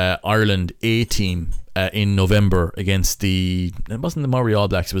the Ireland A team in November against it wasn't the Maori All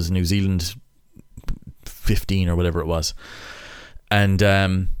Blacks, it was New Zealand 15 or whatever it was. And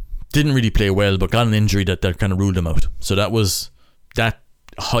didn't really play well, but got an injury that kind of ruled him out. So that was that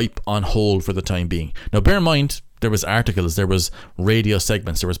hype on hold for the time being. Now, bear in mind, there was articles, there was radio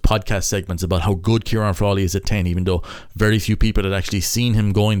segments, there was podcast segments about how good Kieran Frawley is at 10, even though very few people had actually seen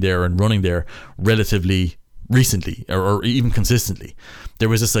him going there and running there relatively recently or even consistently. There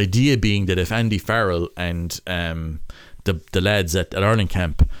was this idea being that if Andy Farrell and the lads at Ireland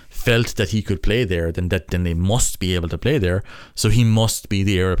camp felt that he could play there, then they must be able to play there, so he must be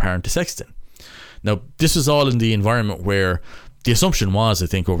the heir apparent to Sexton. Now, this was all in the environment where the assumption was, I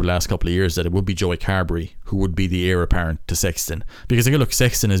think, over the last couple of years that it would be Joey Carberry who would be the heir apparent to Sexton. Because I look,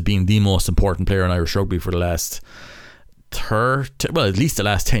 Sexton has been the most important player in Irish rugby for the last at least the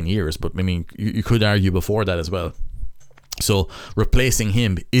last 10 years. But I mean, you could argue before that as well. So replacing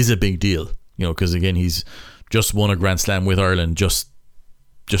him is a big deal, because again, he's just won a Grand Slam with Ireland just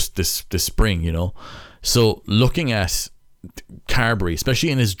this spring, So looking at Carberry, especially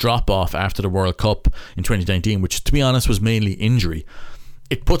in his drop off after the World Cup in 2019, which to be honest was mainly injury,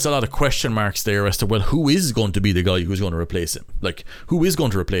 it puts a lot of question marks there as to, well, who is going to be the guy who's going to replace him? Like, who is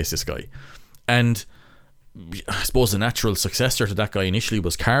going to replace this guy? And I suppose the natural successor to that guy initially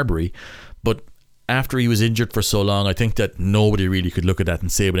was Carberry, but after he was injured for so long, I think that nobody really could look at that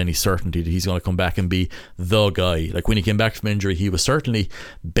and say with any certainty that he's going to come back and be the guy. Like, when he came back from injury, he was certainly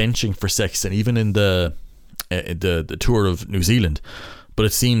benching for Sexton, even in the tour of New Zealand. But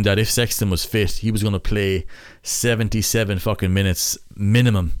it seemed that if Sexton was fit, he was going to play 77 fucking minutes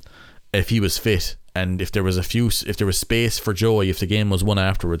minimum if he was fit. And if there was space for Joey, if the game was won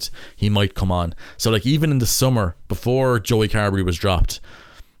afterwards, he might come on. So like, even in the summer before Joey Carberry was dropped,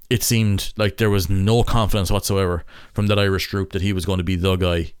 it seemed like there was no confidence whatsoever from that Irish group that he was going to be the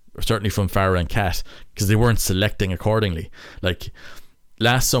guy, certainly from Farah and Cat, because they weren't selecting accordingly. Like,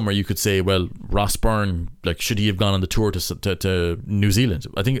 last summer you could say, well, Ross Byrne, like, should he have gone on the tour to New Zealand?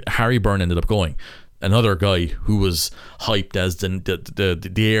 I think Harry Byrne ended up going, another guy who was hyped as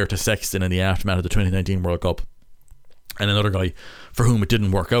the heir to Sexton in the aftermath of the 2019 World Cup, and another guy for whom it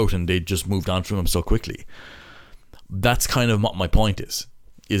didn't work out and they just moved on from him so quickly. That's kind of what my point is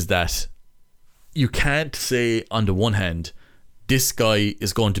that you can't say on the one hand, this guy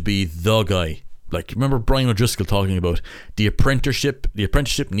is going to be the guy. Like, remember Brian O'Driscoll talking about the apprenticeship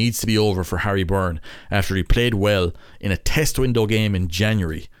needs to be over for Harry Byrne after he played well in a test window game in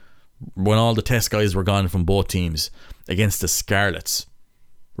January when all the test guys were gone from both teams against the Scarlets,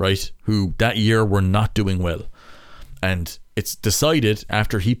 right, who that year were not doing well. And it's decided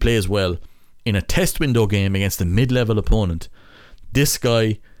after he plays well in a test window game against a mid-level opponent, this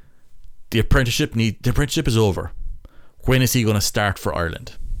guy, the apprenticeship is over. When is he going to start for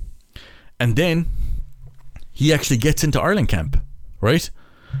Ireland? And then he actually gets into Ireland camp, right?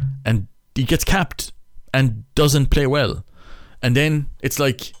 And he gets capped and doesn't play well. And then it's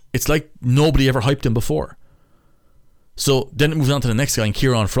like nobody ever hyped him before. So then it moves on to the next guy,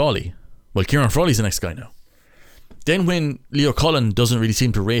 Kieran Frawley. Well, Kieran Frawley's the next guy now. Then when Leo Cullen doesn't really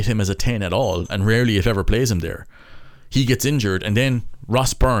seem to rate him as a 10 at all, and rarely if ever plays him there, he gets injured, and then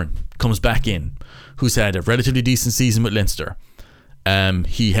Ross Byrne comes back in, who's had a relatively decent season with Leinster.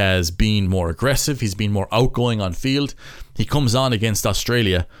 He has been more aggressive, he's been more outgoing on field. He comes on against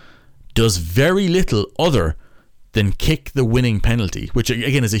Australia, does very little other than kick the winning penalty, which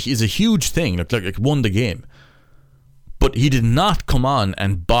again is a huge thing. Like won the game, but he did not come on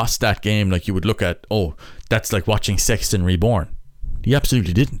and boss that game like you would look at. Oh, that's like watching Sexton reborn. He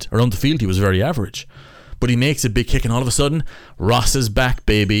absolutely didn't. Around the field, he was very average. But he makes a big kick, and all of a sudden, Ross is back,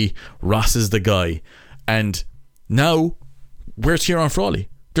 baby. Ross is the guy. And now, where's Kieran Frawley?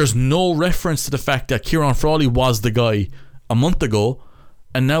 There's no reference to the fact that Kieran Frawley was the guy a month ago,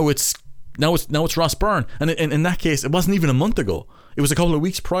 and now it's Ross Byrne. And in that case, it wasn't even a month ago. It was a couple of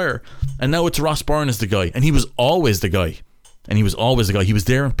weeks prior, and now it's Ross Byrne as the guy, and he was always the guy. He was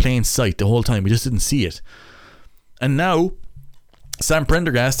there in plain sight the whole time. We just didn't see it. And now Sam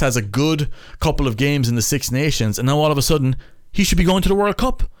Prendergast has a good couple of games in the Six Nations, and now all of a sudden he should be going to the World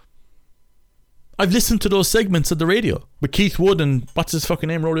Cup. I've listened to those segments of the radio with Keith Wood and what's his fucking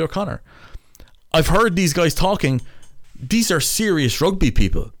name, Rory O'Connor. I've heard these guys talking. These are serious rugby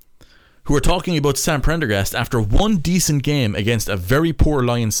people who are talking about Sam Prendergast after one decent game against a very poor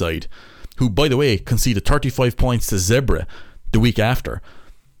Lions side, who, by the way, conceded 35 points to Zebra the week after,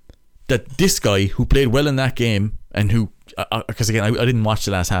 that this guy who played well in that game, and who, because again, I didn't watch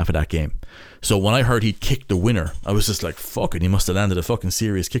the last half of that game, so when I heard he kicked the winner, I was just like, fuck it, he must have landed a fucking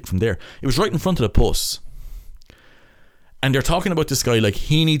serious kick from there. It was right in front of the posts. And they're talking about this guy like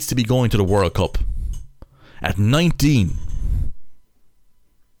he needs to be going to the World Cup at 19.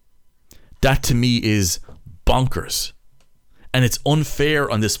 That to me is bonkers. And it's unfair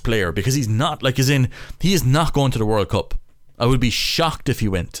on this player because he's not, like, as in, he is not going to the World Cup. I would be shocked if he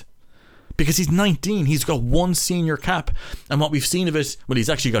went. Because he's 19, he's got one senior cap. And what we've seen of it, well, he's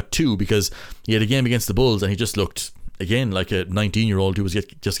actually got two, because he had a game against the Bulls and he just looked, again, like a 19-year-old who was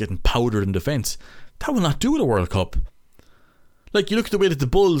just getting powdered in defence. That will not do at a World Cup. Like, you look at the way that the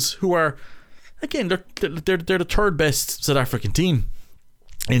Bulls, who are, again, they're the third best South African team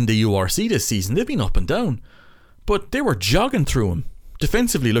in the URC this season. They've been up and down. But they were jogging through him.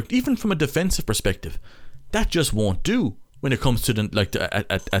 Defensively, look, even from a defensive perspective, that just won't do when it comes to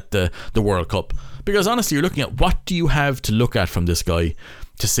the World Cup. Because honestly, you're looking at what do you have to look at from this guy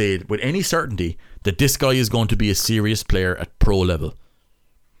to say with any certainty that this guy is going to be a serious player at pro level.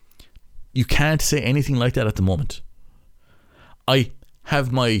 You can't say anything like that at the moment. I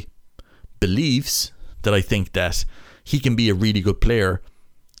have my beliefs that I think that he can be a really good player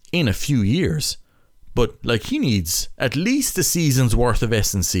in a few years. But like, he needs at least a season's worth of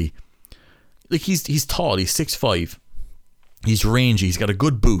S&C. Like, he's tall, he's 6'5", he's rangy, he's got a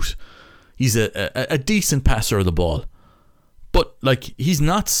good boot, he's a decent passer of the ball. But like, he's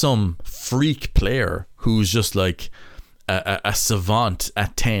not some freak player who's just like a savant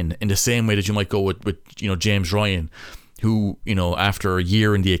at 10, in the same way that you might go with James Ryan, who, after a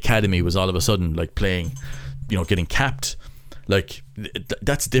year in the academy was all of a sudden like playing, getting capped. Like,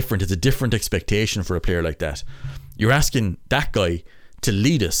 that's different. It's a different expectation for a player like that. You're asking that guy to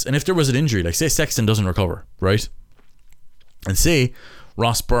lead us. And if there was an injury, like say Sexton doesn't recover, right? And say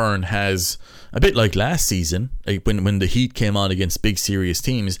Ross Byrne has, a bit like last season, like when the Heat came on against big serious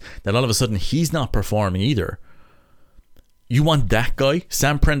teams, that all of a sudden he's not performing either. You want that guy,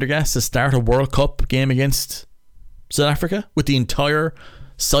 Sam Prendergast, to start a World Cup game against South Africa with the entire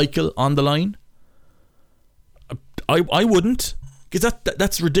cycle on the line? I wouldn't, because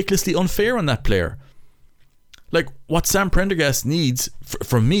that's ridiculously unfair on that player. Like, what Sam Prendergast needs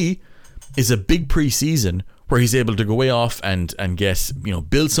from me is a big pre-season where he's able to go way off and get,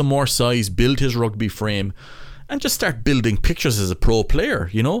 build some more size, build his rugby frame, and just start building pictures as a pro player.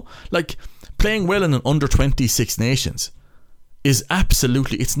 Like, playing well in an under-20 Six Nations is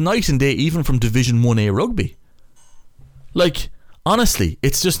absolutely, it's night and day even from Division 1A rugby. Like, honestly,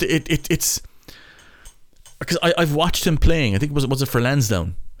 it's just it's because I've watched him playing. I think was it for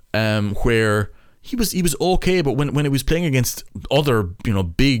Lansdowne, where he was okay, but when he was playing against other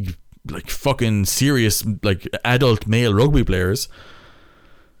big, like, fucking serious, like, adult male rugby players,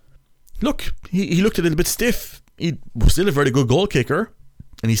 look, he looked a little bit stiff. He was still a very good goal kicker,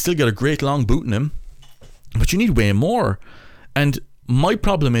 and he still got a great long boot in him, but you need way more. And my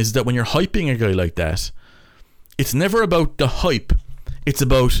problem is that when you're hyping a guy like that, it's never about the hype. It's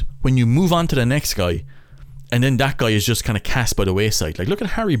about when you move on to the next guy, and then that guy is just kind of cast by the wayside. Like, look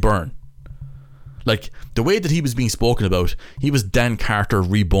at Harry Byrne. Like, the way that he was being spoken about, he was Dan Carter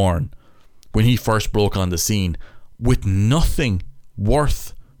reborn when he first broke on the scene, with nothing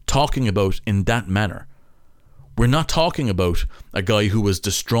worth talking about in that manner. We're not talking about a guy who was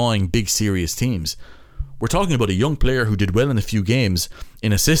destroying big serious teams. We're talking about a young player who did well in a few games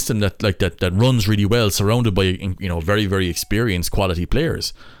in a system that runs really well, surrounded by very, very experienced quality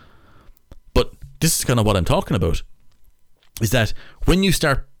players. But this is kind of what I'm talking about, is that when you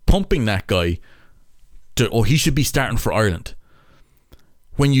start pumping that guy to, he should be starting for Ireland,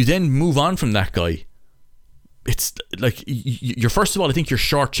 when you then move on from that guy, it's like you're, first of all, I think you're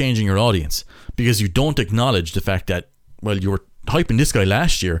shortchanging your audience, because you don't acknowledge the fact that, well, you were hyping this guy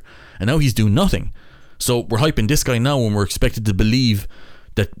last year and now he's doing nothing. So we're hyping this guy now when we're expected to believe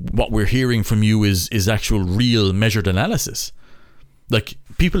that what we're hearing from you is actual, real, measured analysis. Like,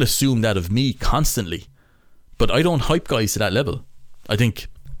 people assume that of me constantly, but I don't hype guys to that level. I think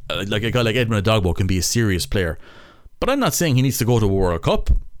like a guy like Edmund Adogbo can be a serious player, but I'm not saying he needs to go to a World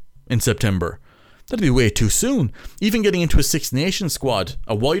Cup in September. That'd be way too soon. Even getting into a Six Nations squad,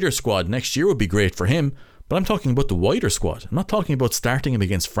 a wider squad next year would be great for him, but I'm talking about the wider squad. I'm not talking about starting him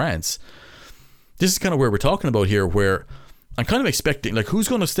against France. This is kind of where we're talking about here, where I'm kind of expecting, like, who's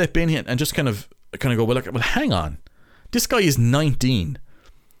going to step in here and just kind of go, well, hang on. This guy is 19.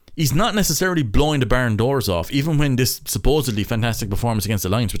 he's not necessarily blowing the barn doors off, even when this supposedly fantastic performance against the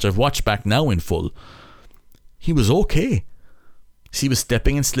Lions, which I've watched back now in full, he was okay. He was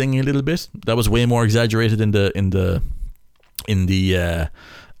stepping and slinging a little bit. That was way more exaggerated in the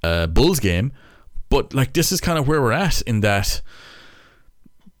Bulls game. But like, this is kind of where we're at, in that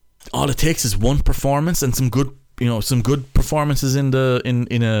all it takes is one performance and some good performances in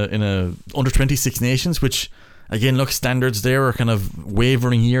a under 26 nations, which again, look, standards there are kind of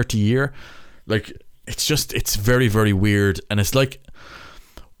wavering year to year. Like, it's very, very weird. And it's like,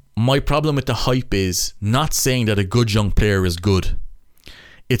 my problem with the hype is not saying that a good young player is good.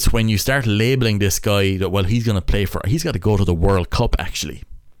 It's when you start labeling this guy that, well, he's got to go to the World Cup, actually.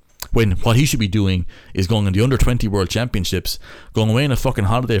 When what he should be doing is going on the under 20 World Championships, going away on a fucking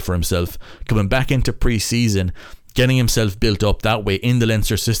holiday for himself, coming back into pre-season, getting himself built up that way in the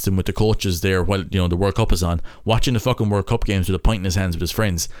Leinster system with the coaches there while, you know, the World Cup is on, watching the fucking World Cup games with a pint in his hands with his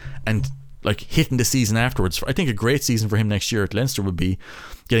friends, and like hitting the season afterwards. I think a great season for him next year at Leinster would be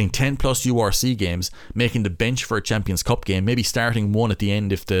getting 10 plus URC games, making the bench for a Champions Cup game, maybe starting one at the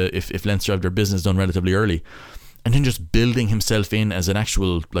end if Leinster have their business done relatively early, and then just building himself in as an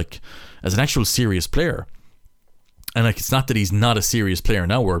actual serious player. And like, it's not that he's not a serious player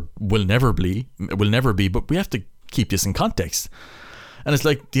now, or will never be, but we have to keep this in context. And it's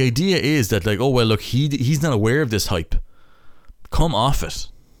like, the idea is that, like, oh well, look, he's not aware of this hype. Come off it.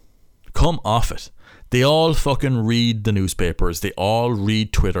 They all fucking read the newspapers, they all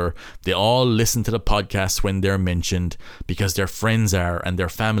read Twitter, they all listen to the podcasts when they're mentioned, because their friends are and their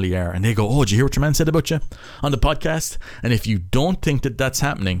family are, and they go, oh, did you hear what your man said about you on the podcast? And if you don't think that that's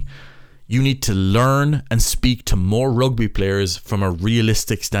happening, you need to learn and speak to more rugby players from a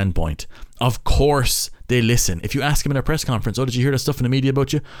realistic standpoint. Of course they listen. If you ask them in a press conference, oh, did you hear that stuff in the media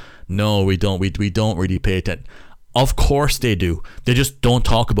about you? No, we don't. We don't really pay attention. Of course they do. They just don't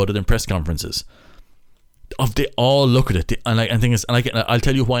talk about it in press conferences. They all look at it. I'll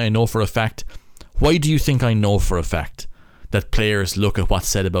tell you why I know for a fact. Why do you think I know for a fact that players look at what's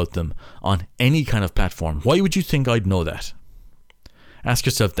said about them on any kind of platform? Why would you think I'd know that? Ask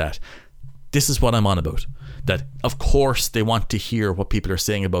yourself that. This is what I'm on about. That of course they want to hear what people are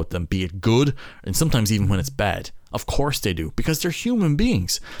saying about them, be it good, and sometimes even when it's bad. Of course they do, because they're human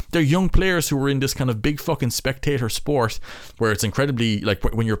beings. They're young players who are in this kind of big fucking spectator sport where it's incredibly, like,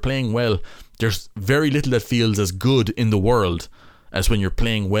 when you're playing well, there's very little that feels as good in the world as when you're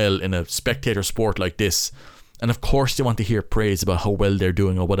playing well in a spectator sport like this. And of course they want to hear praise about how well they're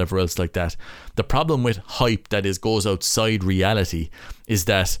doing or whatever else like that. The problem with hype that goes outside reality is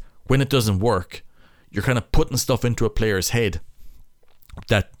that when it doesn't work, you're kind of putting stuff into a player's head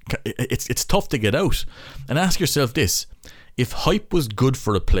that it's tough to get out. And ask yourself this: if hype was good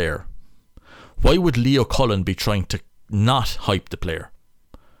for a player, why would Leo Cullen be trying to not hype the player?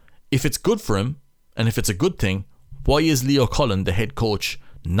 If it's good for him, and if it's a good thing, why is Leo Cullen, the head coach,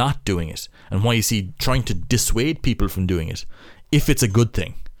 not doing it? And why is he trying to dissuade people from doing it if it's a good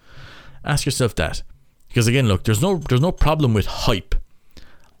thing? Ask yourself that. Because again, look, there's no problem with hype.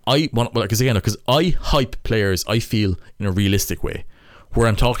 Because I hype players, I feel, in a realistic way, where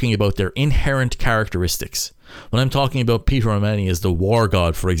I'm talking about their inherent characteristics. When I'm talking about Peter O'Mahony as the war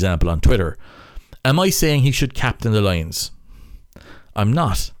god, for example, on Twitter, am I saying he should captain the Lions? I'm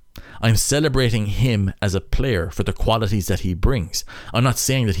not. I'm celebrating him as a player for the qualities that he brings. I'm not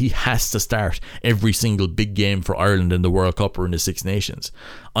saying that he has to start every single big game for Ireland in the World Cup or in the Six Nations.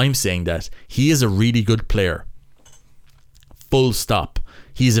 I'm saying that he is a really good player. Full stop.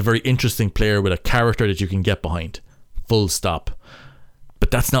 He's a very interesting player with a character that you can get behind. Full stop. But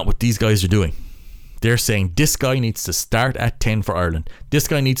that's not what these guys are doing. They're saying this guy needs to start at 10 for Ireland. This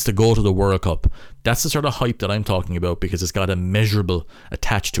guy needs to go to the World Cup. That's the sort of hype that I'm talking about, because it's got a measurable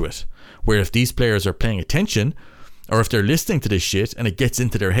attached to it. Where if these players are paying attention, or if they're listening to this shit and it gets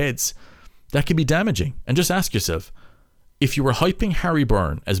into their heads, that can be damaging. And just ask yourself, if you were hyping Harry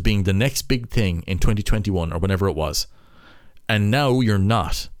Byrne as being the next big thing in 2021 or whenever it was, and now you're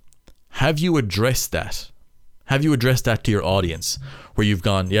not, have you addressed that? Have you addressed that to your audience, where you've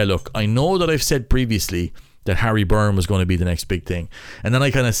gone, yeah, look, I know that I've said previously that Harry Byrne was going to be the next big thing, and then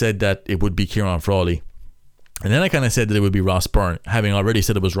I kind of said that it would be Kieran Frawley, and then I kind of said that it would be Ross Byrne, having already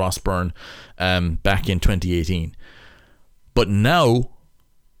said it was Ross Byrne back in 2018. But now,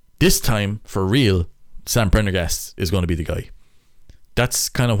 this time, for real, Sam Prendergast is going to be the guy. That's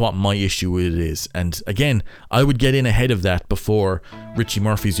kind of what my issue with it is. And again, I would get in ahead of that before Richie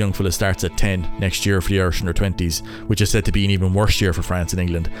Murphy's young fella starts at 10 next year for the Irish under 20s, which is said to be an even worse year for France and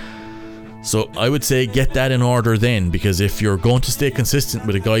England. So I would say get that in order then, because if you're going to stay consistent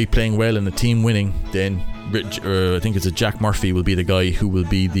with a guy playing well and a team winning, then I think it's Jack Murphy will be the guy who will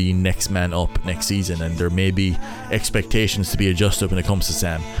be the next man up next season, and there may be expectations to be adjusted when it comes to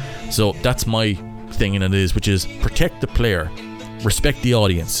Sam. So that's my thing in it is, which is protect the player, respect the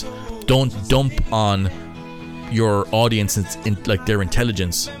audience, don't dump on your audience in like their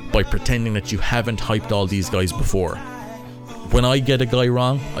intelligence by pretending that you haven't hyped all these guys before. When I get a guy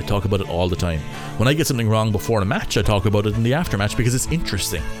wrong, I talk about it all the time. When I get something wrong before a match, I talk about it in the aftermatch because it's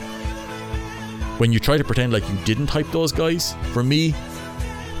interesting. When you try to pretend like you didn't hype those guys, for me,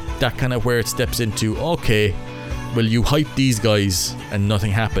 that kind of where it steps into, okay, well, you hyped these guys and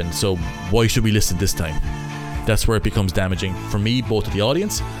nothing happened, so why should we listen this time? That's where it becomes damaging for me, both to the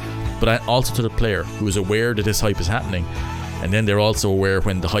audience, but also to the player who is aware that this hype is happening. And then they're also aware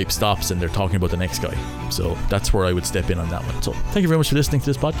when the hype stops and they're talking about the next guy. So that's where I would step in on that one. So thank you very much for listening to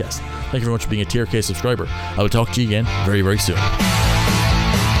this podcast. Thank you very much for being a Tier K subscriber. I will talk to you again very, very soon.